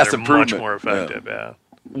 it's vast improvement. Much more effective, yeah.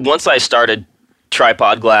 Once I started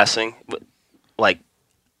tripod glassing,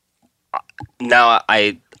 now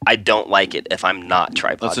I don't like it if I'm not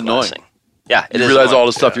tripod glassing. That's annoying. Yeah, you realize all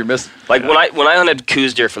the stuff you're missing. When I hunted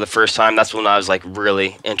Coues deer for the first time, that's when I was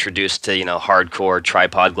really introduced to hardcore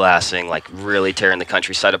tripod glassing, really tearing the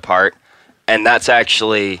countryside apart, and that's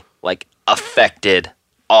actually affected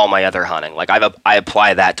all my other hunting. I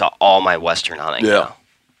apply that to all my Western hunting. Yeah.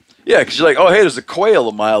 Yeah, because you're like, oh, hey, there's a quail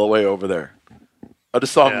a mile away over there. I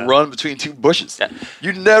just saw him Yeah. run between two bushes. Yeah.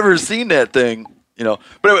 You've never seen that thing, you know.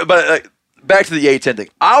 But back to the A10 thing.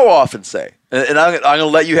 I'll often say, and I'm going to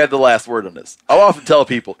let you have the last word on this. I'll often tell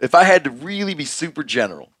people, if I had to really be super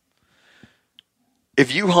general,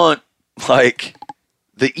 if you hunt like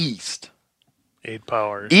the east 8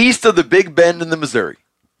 power. of the Big Bend in the Missouri,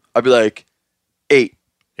 I'd be like 8.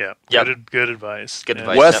 Yeah. Yep. Good advice. Good Yeah.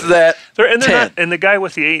 advice. West of that, They're 10. not, and the guy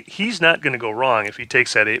with the 8, he's not going to go wrong if he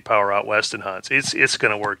takes that 8 power out west and hunts. It's going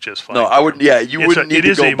to work just fine. No, I wouldn't. Yeah, you wouldn't need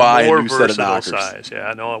to go buy a new set of knockers. Size.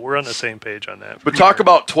 Yeah, no, we're on the same page on that. But talk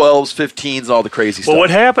about 12s, 15s, and all the crazy Well, stuff. what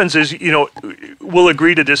happens is, we'll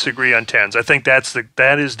agree to disagree on 10s. I think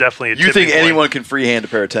that is definitely a You think tipping point. anyone can freehand a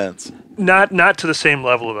pair of 10s? Not to the same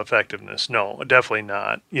level of effectiveness. No, definitely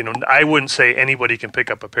not. I wouldn't say anybody can pick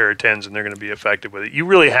up a pair of 10s and they're going to be effective with it. You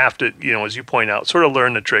really have to, as you point out, sort of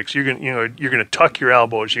learn the tricks. You're going to tuck your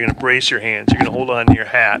elbows. You're going to brace your hands. You're going to hold on to your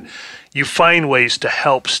hat. You find ways to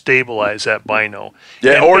help stabilize that bino.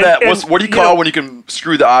 Yeah, what do you call when you can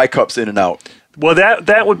screw the eye cups in and out? Well,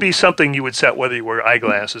 that would be something you would set whether you wear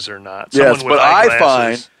eyeglasses or not. Yes, Someone with but I eyeglasses-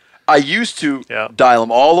 find I used to Yeah. dial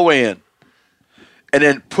them all the way in and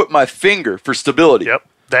then put my finger for stability. Yep.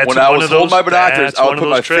 That's when I one was of those- holding my binoculars, that's I one would of put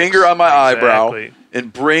those my tricks. finger on my eyebrow Exactly.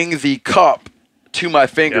 and bring the cup to my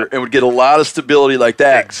finger Yep. and would get a lot of stability like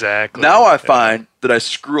that. Exactly. Now I Yeah. find that I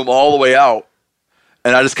screw them all the way out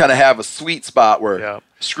and I just kind of have a sweet spot where Yeah.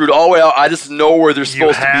 screwed all the way out, I just know where they're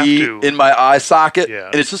supposed to have be to. in my eye socket. Yeah.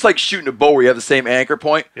 And it's just like shooting a bow where you have the same anchor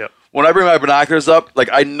point. Yep. When I bring my binoculars up, like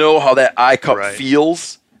I know how that eye cup Right.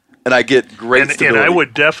 feels, and I get great And stability. I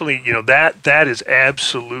would definitely, that is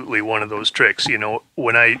absolutely one of those tricks.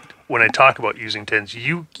 When I talk about using 10s,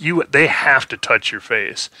 they have to touch your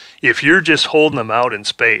face. If you're just holding them out in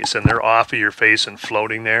space and they're off of your face and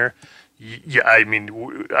floating there,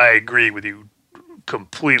 I agree with you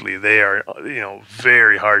completely. They are,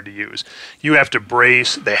 very hard to use. You have to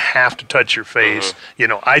brace. They have to touch your face.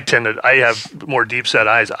 I have more deep set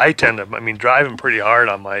eyes. I tend to, driving pretty hard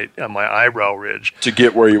on my eyebrow ridge. to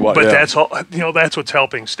get where you want. But yeah. that's all. That's what's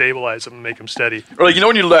helping stabilize them and make them steady. Or like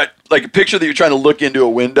when you like picture that you're trying to look into a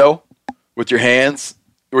window with your hands,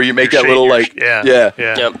 where you make Your that little shape, like yeah.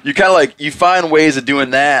 Yep. You kind of you find ways of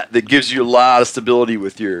doing that gives you a lot of stability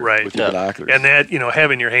with your Right. with your Yeah. binoculars. And that,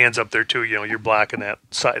 having your hands up there too, you're blocking that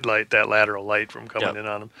side light, that lateral light from coming Yep. in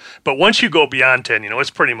on them. But once you go beyond 10, it's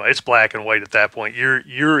pretty much, it's black and white at that point.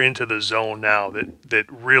 You're into the zone now that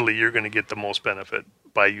really you're going to get the most benefit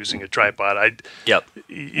by using a tripod. Yep.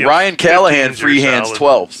 Ryan Callahan 15s are freehands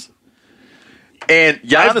solid. 12s. And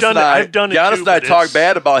Giannis and I, I've done it Giannis too, and I but talk it's-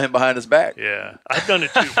 bad about him behind his back Yeah, I've done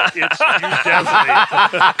it too. But you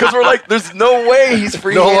definitely because we're like, there's no way he's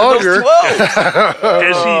freehanding longer. those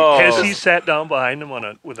 12s. has he sat down behind him on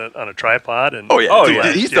a tripod and Oh yeah, Oh, dude,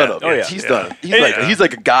 yeah. he's done it. Oh, yeah. He's Yeah. done it. Yeah. He's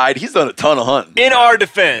like a guide. He's done a ton of hunting. In our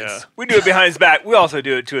defense, Yeah. we do it behind his back. We also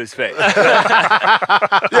do it to his face.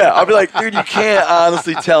 Yeah, I'll be like, dude, you can't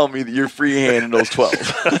honestly tell me that you're freehanding those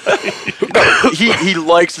 12s. No, he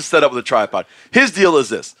likes to set up with a tripod. His deal is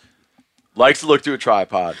this: likes to look through a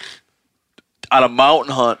tripod on a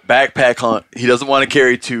mountain hunt, backpack hunt. He doesn't want to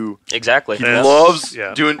carry two. Exactly. He Yes. loves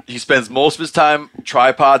Yeah. doing. He spends most of his time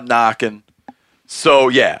tripod knocking. So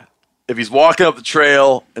yeah, if he's walking up the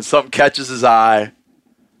trail and something catches his eye,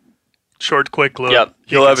 short, quick look. Yep. you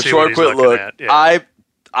he'll can have a see short, what he's quick looking look. at. Yeah.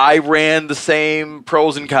 I ran the same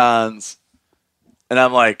pros and cons, and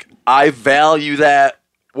I'm like, I value that.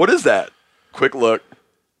 What is that? Quick look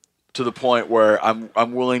to the point where I'm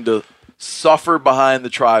willing to suffer behind the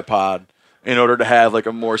tripod in order to have like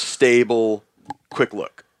a more stable quick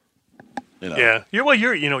look. Yeah,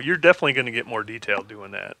 you're definitely going to get more detail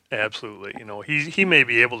doing that. Absolutely. He may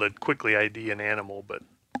be able to quickly ID an animal, but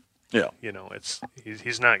Yeah.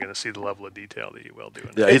 he's not going to see the level of detail that you will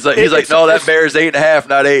doing. Yeah, he's like, no, that bear's 8.5,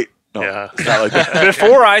 not 8. No, Yeah. it's not like that.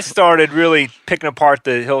 Before I started really picking apart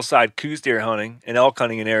the hillside coos deer hunting and elk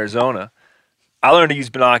hunting in Arizona, I learned to use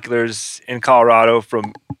binoculars in Colorado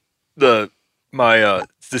from the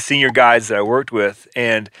senior guides that I worked with,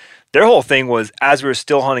 and their whole thing was, as we were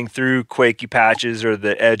still hunting through quakey patches or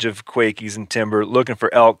the edge of quakies and timber, looking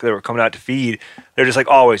for elk that were coming out to feed, they're just like,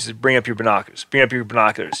 always, just bring up your binoculars. Bring up your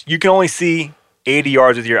binoculars. You can only see 80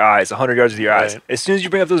 yards with your eyes, 100 yards with your eyes. Right. As soon as you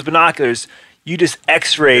bring up those binoculars, you just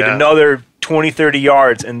x-rayed Yeah. another 20, 30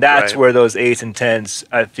 yards, and that's Right. where those 8s and 10s,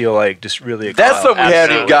 I feel like, just really That's excel. something we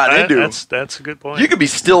haven't even gotten into. That's a good point. You could be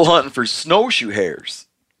still hunting for snowshoe hares.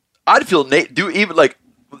 I'd feel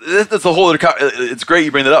that's a whole other. It's great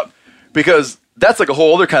you bring that up because that's like a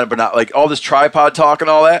whole other kind of binocular, like all this tripod talk and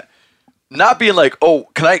all that. Not being like, oh,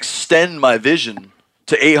 can I extend my vision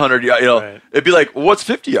to 800 yards. Right. It'd be like, what's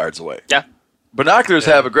 50 yards away? Yeah. Binoculars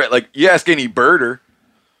have a great, like, you ask any birder,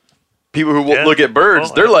 people who Yeah. look at birds,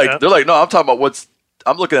 Well, they're like, yeah. no, I'm talking about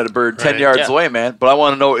I'm looking at a bird 10 Right. yards Yeah. away, man. But I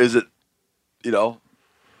want to know, is it,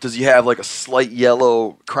 does he have like a slight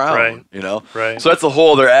yellow crown? Right. Right. So that's a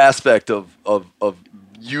whole other aspect of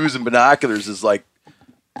using binoculars is like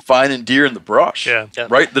finding deer in the brush. Yeah. Yeah.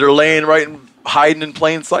 Right? That are laying hiding in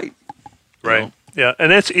plain sight. Right. Yeah,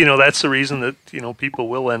 and that's the reason that people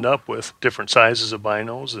will end up with different sizes of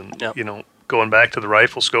binos, and Yep. Going back to the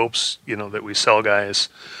rifle scopes, that we sell guys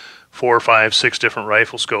 4, 5, 6 different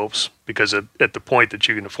rifle scopes, because at the point that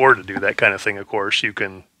you can afford to do that kind of thing, of course, you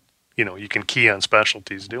can key on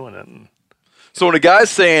specialties doing it. And, So when a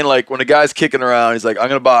guy's kicking around, he's like, I'm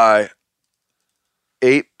gonna buy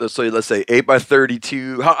 8. Let's say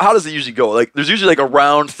 8x32. How does it usually go? Like there's usually like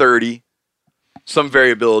around 30, some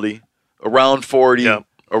variability, around 40, Yeah.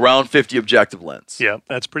 around 50 objective lens. yeah,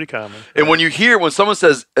 that's pretty common. And when someone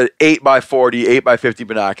says an 8x40, 8x50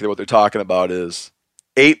 binocular, what they're talking about is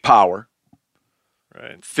 8 power,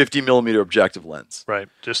 Right. 50 millimeter objective lens. Right.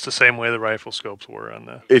 Just the same way the rifle scopes were on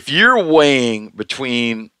the. If you're weighing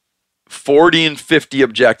between 40 and 50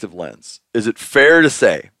 objective lens, is it fair to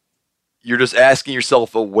say you're just asking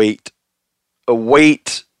yourself a weight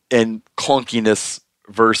and clunkiness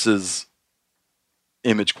versus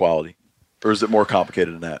image quality? Or is it more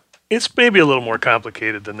complicated than that? It's maybe a little more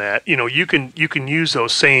complicated than that. You can use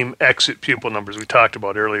those same exit pupil numbers we talked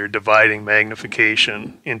about earlier, dividing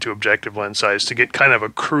magnification into objective lens size to get kind of a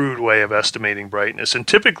crude way of estimating brightness. And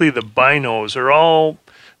typically the binos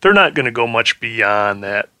they're not going to go much beyond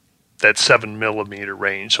that 7 millimeter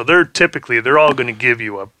range. So they're all going to give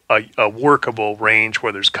you a workable range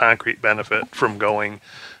where there's concrete benefit from going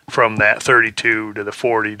from that 32 to the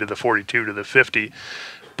 40 to the 42 to the 50.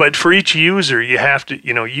 But for each user, you have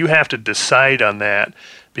to decide on that,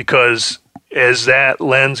 because as that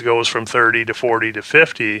lens goes from 30 to 40 to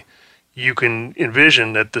 50, you can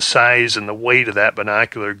envision that the size and the weight of that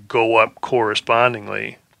binocular go up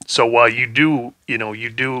correspondingly. So while you do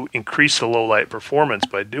increase the low light performance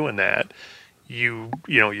by doing that, you're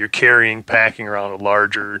packing around a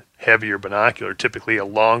larger, heavier binocular, typically a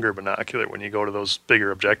longer binocular when you go to those bigger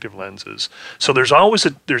objective lenses. So there's always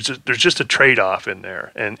there's just a trade-off in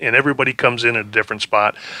there, and everybody comes in at a different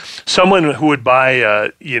spot. Someone who would buy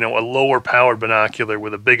a lower powered binocular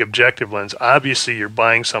with a big objective lens, obviously you're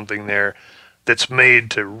buying something there that's made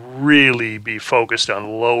to really be focused on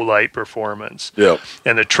low light performance. Yeah.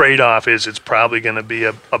 And the trade-off is it's probably going to be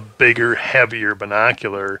a bigger, heavier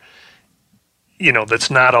binocular, that's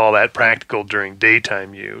not all that practical during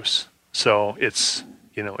daytime use. So it's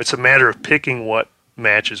a matter of picking what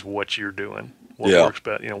matches what you're doing. What works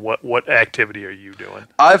best. What activity are you doing?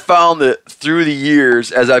 I've found that through the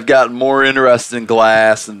years, as I've gotten more interested in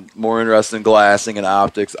glass and more interested in glassing and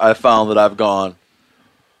optics, I've found that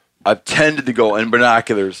I've tended to go in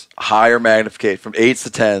binoculars, higher magnification from 8s to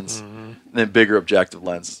 10s, and then bigger objective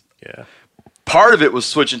lenses. Yeah. Part of it was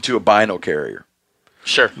switching to a bino carrier.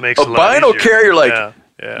 Sure. Makes A it a lot bino easier. carrier,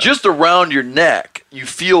 Yeah. just around your neck, you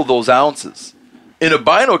feel those ounces. In a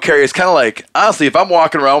bino carrier, it's kind of like, honestly, if I'm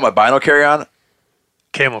walking around with my bino carrier on,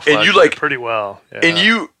 Camouflage and you, pretty well. Yeah.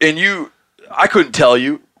 and you, I couldn't tell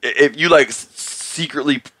you if you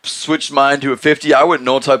secretly switched mine to a 50. I wouldn't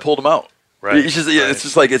know until I pulled them out. Right. It's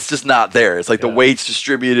just not there. It's like the Yeah. weight's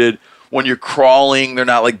distributed. When you're crawling, they're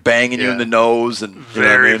not like banging you in the nose, and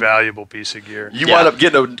Very valuable piece of gear. You wind up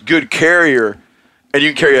getting a good carrier, and you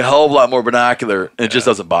can carry a hell of a lot more binocular, and it just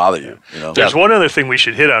doesn't bother you. There's one other thing we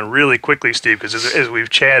should hit on really quickly, Steve, because as we've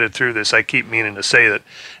chatted through this, I keep meaning to say that.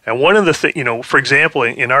 And one of the things, for example,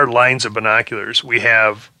 in our lines of binoculars, we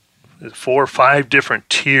have 4 or 5 different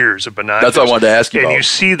tiers of binoculars. That's what I wanted to ask you and about. you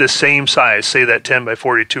see the same size, say that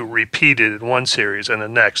 10x42 repeated in one series and the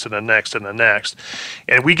next and the next and the next.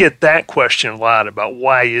 And we get that question a lot about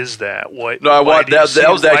why is that? That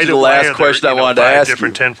was actually the last question I wanted to ask you.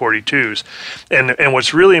 different 1042s. And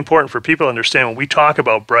what's really important for people to understand when we talk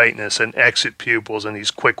about brightness and exit pupils and these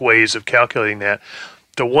quick ways of calculating that,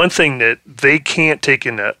 the one thing that they can't take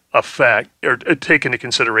into effect or take into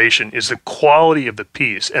consideration is the quality of the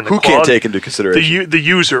piece. And Who can't take into consideration? The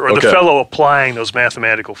user or the fellow applying those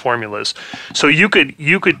mathematical formulas. So you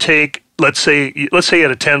could take, let's say you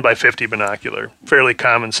had a 10x50 binocular, fairly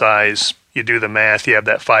common size. You do the math, you have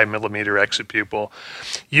that 5 millimeter exit pupil.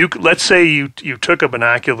 Let's say you took a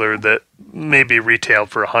binocular that maybe retailed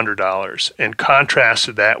for $100 and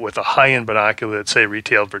contrasted that with a high-end binocular that say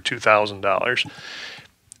retailed for $2,000.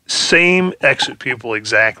 Same exit pupil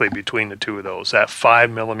exactly between the two of those, that 5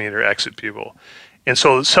 millimeter exit pupil. And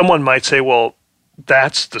so someone might say, well,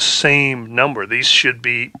 that's the same number. These should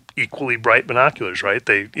be equally bright binoculars, right?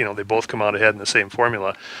 They both come out ahead in the same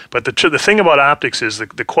formula. But the thing about optics is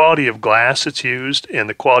the quality of glass that's used and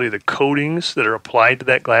the quality of the coatings that are applied to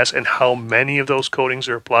that glass and how many of those coatings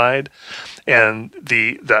are applied, and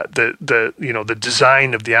the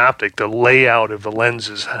design of the optic, the layout of the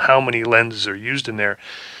lenses, how many lenses are used in there.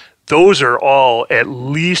 Those are all at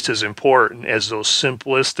least as important as those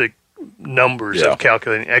simplistic numbers of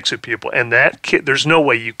calculating exit pupil, and there's no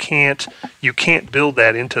way you can't build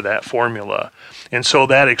that into that formula. And so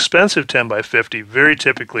that expensive 10 by 50 very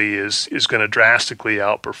typically is going to drastically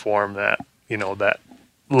outperform that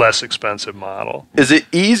less expensive model. Is it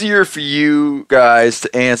easier for you guys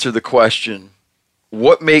to answer the question,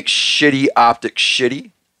 what makes shitty optics shitty,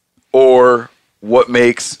 or what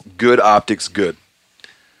makes good optics good?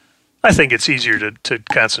 I think it's easier to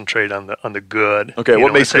concentrate on the good. Okay,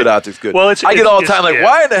 what makes good optics good? Well, I get all the time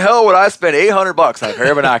why in the hell would I spend $800 on a pair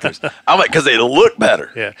of binoculars? I'm like, because they look better.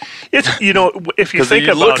 Yeah, it's if you think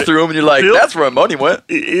about it, look through them and you're like, that's where my money went.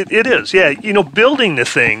 It is, yeah. Building the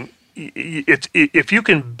thing. If you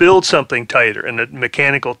can build something tighter and the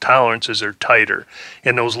mechanical tolerances are tighter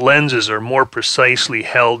and those lenses are more precisely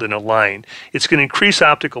held in a line, it's going to increase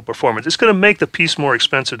optical performance. It's going to make the piece more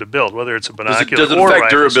expensive to build, whether it's a binocular does it or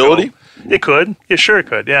affect durability? Scope. It could. Yeah, sure it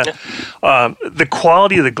could. Yeah. The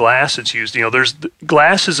quality of the glass that's used.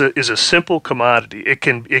 Glass is a simple commodity. It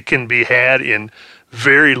can be had in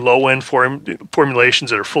very low-end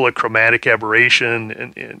formulations that are full of chromatic aberration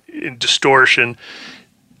and distortion.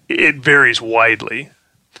 It varies widely.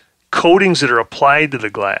 Coatings that are applied to the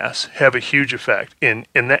glass have a huge effect. And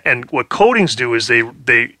what coatings do is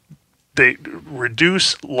they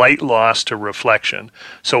reduce light loss to reflection.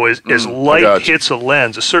 So as light hits a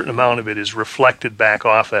lens, a certain amount of it is reflected back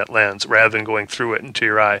off that lens rather than going through it into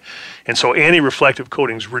your eye. And so anti-reflective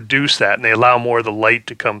coatings reduce that, and they allow more of the light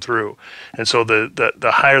to come through. And so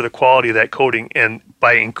the higher the quality of that coating, and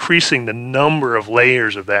by increasing the number of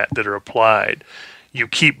layers of that are applied, you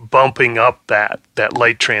keep bumping up that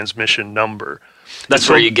light transmission number. That's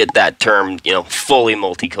where you get that term, fully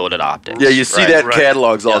multi-coated optics. Yeah, you see that in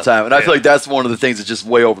catalogs all the time, and I feel like that's one of the things that's just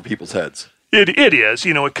way over people's heads. It is,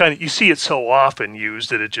 you see it so often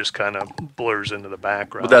used that it just kind of blurs into the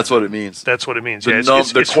background. But that's what it means. That's what it means.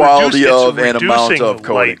 The quality of and amount of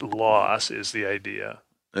coating. Light loss is the idea.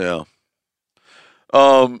 Yeah.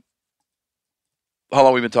 How long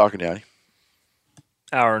have we been talking, Yanni?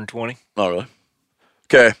 Hour and 20. Oh, really?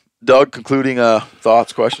 Okay, Doug, concluding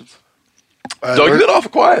thoughts, questions? Doug, you got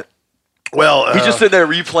awful quiet. Well, he's just sitting there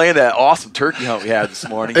replaying that awesome turkey hunt we had this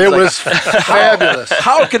morning. It was fabulous.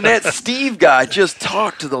 How can that Steve guy just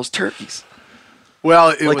talk to those turkeys? Well,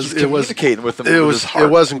 it was communicating with them. It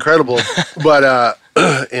was incredible, but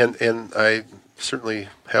and I certainly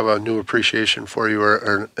have a new appreciation for you,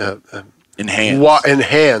 or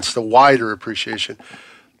enhanced a wider appreciation.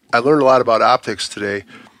 I learned a lot about optics today.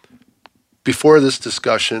 Before this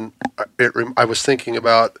discussion, I was thinking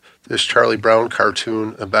about this Charlie Brown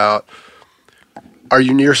cartoon about, are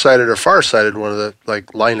you nearsighted or farsighted? One of the,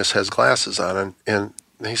 Linus has glasses on, and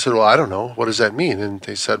he said, well, I don't know. What does that mean? And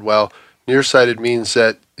they said, well, nearsighted means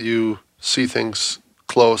that you see things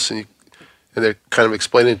close, and they kind of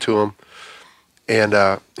explained it to him.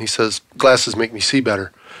 And he says, glasses make me see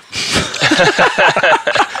better.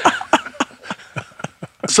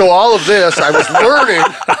 So all of this, I was learning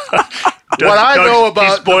what I know about.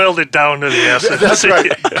 He's boiled it down to the essence. That's right.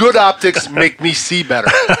 Good optics make me see better.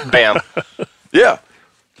 Bam. Yeah.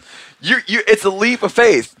 It's a leap of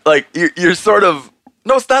faith. Like you're sort of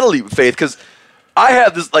no, it's not a leap of faith, because I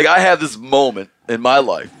have this moment in my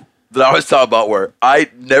life that I always talk about where I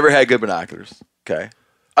never had good binoculars. Okay,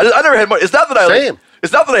 I never had money. It's not that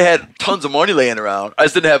It's not that I had tons of money laying around. I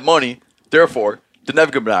just didn't have money. Therefore, didn't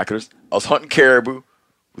have good binoculars. I was hunting caribou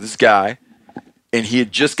with this guy, and he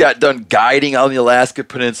had just got done guiding on the Alaska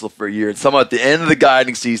Peninsula for a year. And somehow at the end of the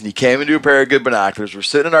guiding season, he came into a pair of good binoculars. We're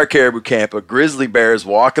sitting in our caribou camp. A grizzly bear is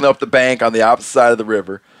walking up the bank on the opposite side of the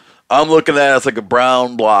river. I'm looking at it. It's like a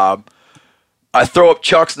brown blob. I throw up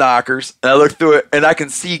Chuck's knockers, and I look through it, and I can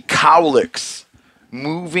see cowlicks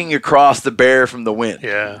moving across the bear from the wind.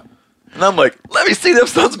 Yeah. And I'm like, let me see them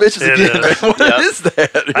sons of bitches again. Man. What is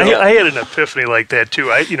that? I had an epiphany like that too.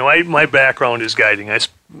 My background is guiding. I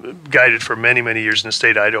guided for many, many years in the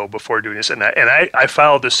state of Idaho before doing this, and I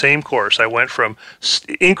followed the same course. I went from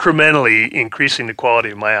incrementally increasing the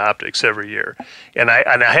quality of my optics every year, and I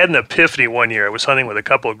had an epiphany one year. I was hunting with a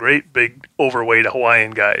couple of great big overweight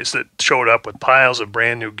Hawaiian guys that showed up with piles of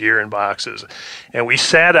brand new gear in boxes, and we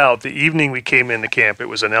sat out the evening we came into camp. It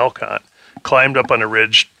was an elk hunt. Climbed up on a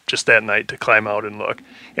ridge just that night to climb out and look.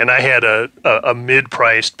 And I had a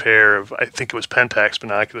mid-priced pair of, I think it was Pentax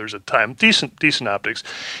binoculars at the time, decent optics.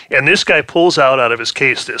 And this guy pulls out of his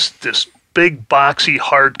case this big boxy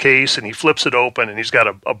hard case, and he flips it open, and he's got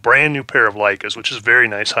a brand new pair of Leicas, which is a very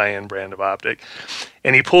nice high-end brand of optic.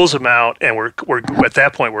 And he pulls them out, and we're at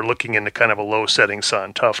that point we're looking into kind of a low-setting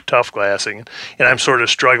sun, tough glassing, and I'm sort of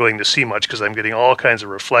struggling to see much because I'm getting all kinds of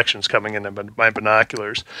reflections coming into my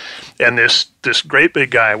binoculars. And this great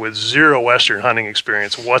big guy with zero Western hunting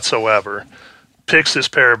experience whatsoever picks this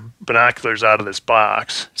pair of binoculars out of this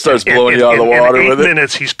box. Starts blowing you out of the water with it. In 8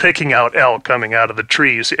 minutes, he's picking out elk coming out of the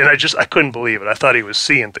trees, and I couldn't believe it. I thought he was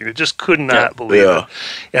seeing things. I just could not believe it.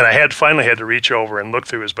 And I finally had to reach over and look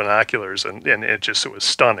through his binoculars, and it was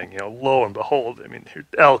stunning. Lo and behold, I mean,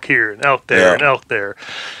 elk here and elk there and elk there,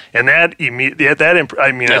 and I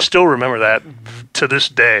still remember that to this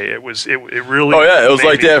day. It really. Oh yeah, it was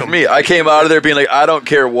like that for me. I came out of there being like, I don't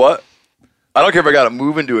care what. I don't care if I got to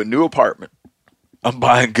move into a new apartment. I'm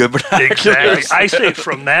buying good binoculars. Exactly. I saved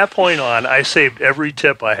from that point on. I saved every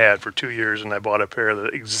tip I had for 2 years, and I bought a pair of the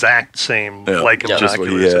exact same Leica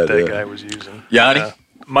binoculars that guy was using. Yanni,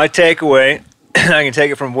 my takeaway, I can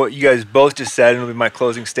take it from what you guys both just said, and it'll be my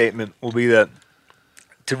closing statement. Will be that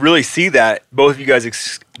to really see that both of you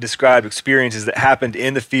guys described experiences that happened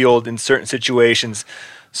in the field in certain situations,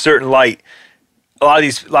 certain light. A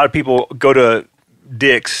lot of people go to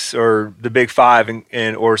Dick's or the Big Five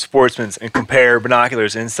or Sportsman's and compare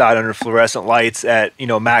binoculars inside under fluorescent lights at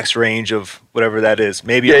max range of whatever that is.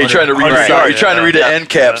 Maybe you're trying to read. You're trying to read the end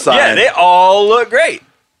cap sign. Yeah, they all look great.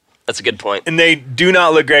 That's a good point. And they do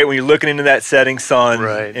not look great when you're looking into that setting sun.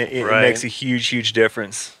 Right. It makes a huge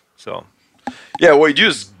difference. So. Yeah, well, you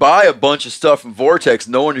just buy a bunch of stuff from Vortex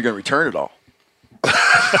knowing you're going to return it all.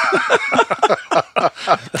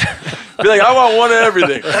 Be like, I want one of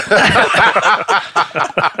everything.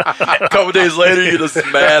 A couple days later, you get this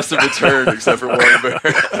massive return, except for one bear.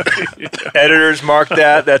 Editors mark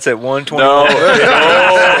that. That's at 120. No,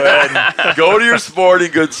 go to your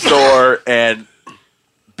sporting goods store and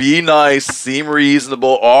be nice, seem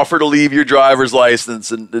reasonable, offer to leave your driver's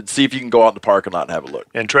license, and see if you can go out in the parking lot and have a look.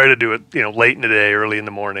 And try to do it, late in the day, early in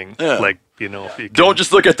the morning. Yeah. Like, if you can. Don't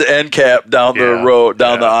just look at the end cap down the road,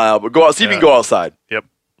 down the aisle, but go out, see if you can go outside. Yep.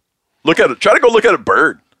 Look at it. Try to go look at a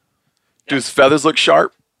bird. Do his feathers look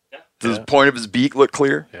sharp? Does the point of his beak look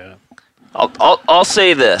clear? Yeah. I'll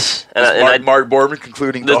say this. Mark Boardman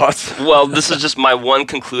concluding thoughts. Well, this is just my one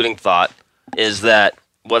concluding thought, is that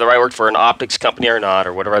whether I worked for an optics company or not,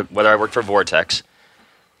 or whether I worked for Vortex,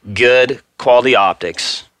 good quality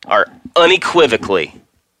optics are unequivocally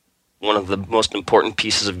one of the most important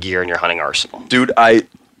pieces of gear in your hunting arsenal. Dude, I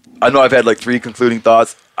know I've had like 3 concluding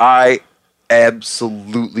thoughts. I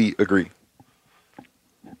absolutely agree.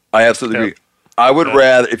 Agree. I would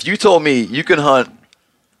rather, if you told me you can hunt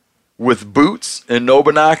with boots and no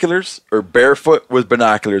binoculars or barefoot with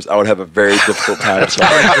binoculars, I would have a very difficult time.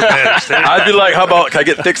 I'd be like, how about, can I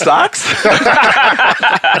get thick socks?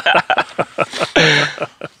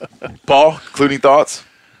 Paul, concluding thoughts?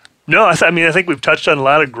 No, I think we've touched on a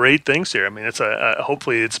lot of great things here. I mean, it's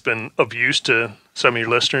hopefully it's been of use to some of your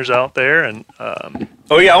listeners out there. And I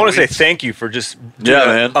want to say thank you for just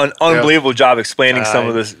doing an unbelievable job explaining some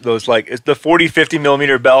of those like the 40-50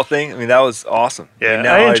 millimeter bell thing. I mean, that was awesome. Yeah,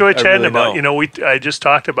 I enjoyed chatting about. I just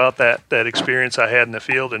talked about that experience I had in the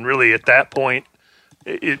field, and really at that point,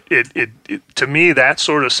 it to me that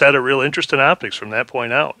sort of set a real interest in optics from that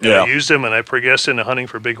point out. Yeah. I used them, and I progressed into hunting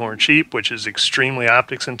for bighorn sheep, which is extremely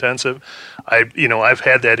optics intensive. I've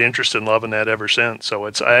had that interest in loving that ever since. So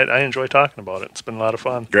I enjoy talking about it. It's been a lot of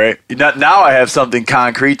fun. Great. Now I have something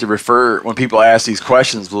concrete to refer when people ask these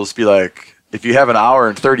questions. We'll just be like, if you have an hour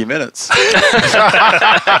and 30 minutes and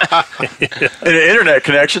an internet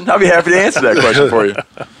connection, I'll be happy to answer that question for you.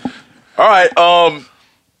 All right.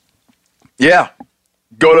 Yeah.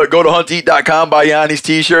 Go to hunteat.com, buy Yanni's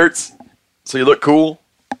t-shirts so you look cool.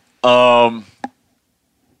 Doug,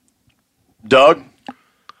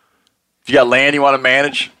 if you got land you want to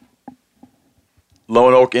manage,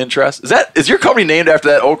 Lone Oak Interest. Is your company named after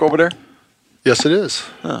that oak over there? Yes, it is.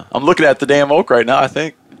 Huh. I'm looking at the damn oak right now, I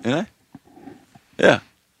think. Yeah.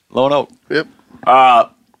 Lone Oak. Yep.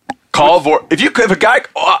 If a guy,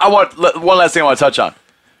 one last thing I want to touch on.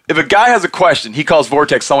 If a guy has a question, he calls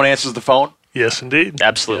Vortex, someone answers the phone. Yes, indeed.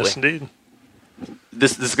 Absolutely. Yes, indeed.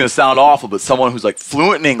 This is going to sound awful, but someone who's like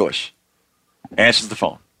fluent in English answers the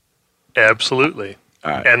phone. Absolutely.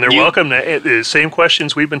 All right. And they're welcome to the same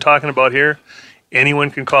questions we've been talking about here.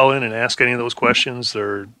 Anyone can call in and ask any of those questions.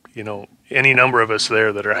 There, any number of us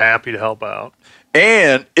there that are happy to help out.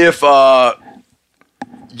 And if the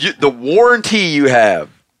warranty you have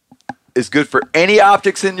is good for any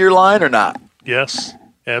optics in your line or not? Yes,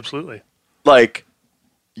 absolutely. Like,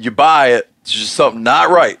 you buy it, it's just something not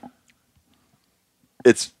right.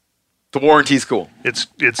 The warranty's cool.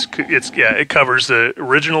 It covers the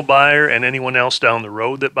original buyer and anyone else down the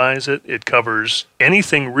road that buys it. It covers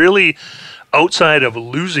anything really outside of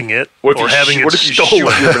losing it or having it stolen.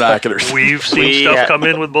 Your binoculars? We've seen stuff come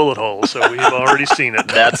in with bullet holes, so we've already seen it.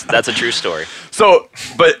 That's a true story. So,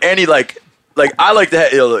 but any like I like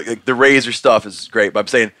that, like the Razor stuff is great, but I'm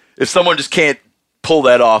saying if someone just can't pull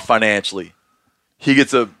that off financially, he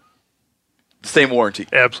gets the same warranty.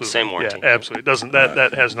 Absolutely. Same warranty. Yeah, absolutely. Doesn't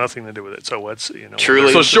that has nothing to do with it. So what's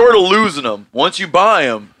Truly. So short of losing them, once you buy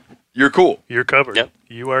them, you're cool. You're covered. Yep.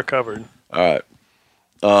 You are covered. All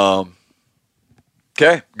right.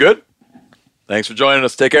 Okay, good. Thanks for joining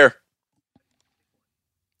us. Take care.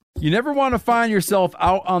 You never want to find yourself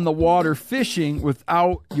out on the water fishing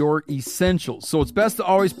without your essentials. So it's best to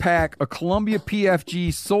always pack a Columbia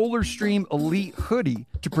PFG Solar Stream Elite hoodie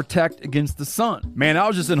to protect against the sun. Man, I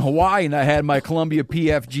was just in Hawaii and I had my Columbia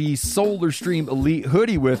PFG Solar Stream Elite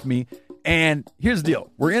hoodie with me. And here's the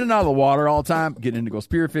deal. We're in and out of the water all the time, getting in to go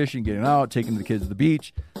spearfishing, getting out, taking the kids to the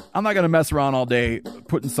beach. I'm not going to mess around all day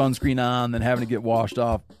putting sunscreen on, then having to get washed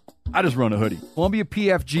off. I just run a hoodie. Columbia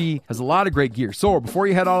PFG has a lot of great gear. So before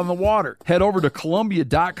you head out on the water, head over to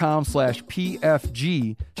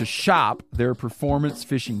Columbia.com/PFG to shop their performance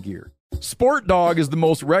fishing gear. Sport Dog is the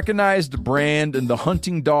most recognized brand in the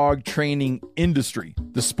hunting dog training industry.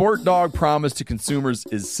 The Sport Dog promise to consumers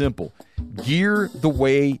is simple. Gear the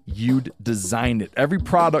way you'd design it. Every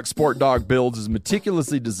product Sport Dog builds is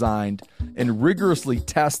meticulously designed and rigorously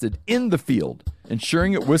tested in the field,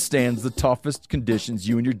 ensuring it withstands the toughest conditions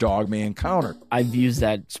you and your dog may encounter. I've used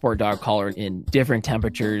that Sport Dog collar in different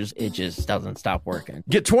temperatures. It just doesn't stop working.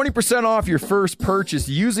 Get 20% off your first purchase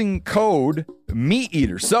using code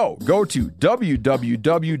MeatEater. So go to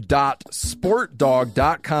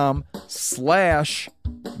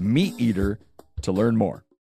www.sportdog.com/MeatEater to learn more.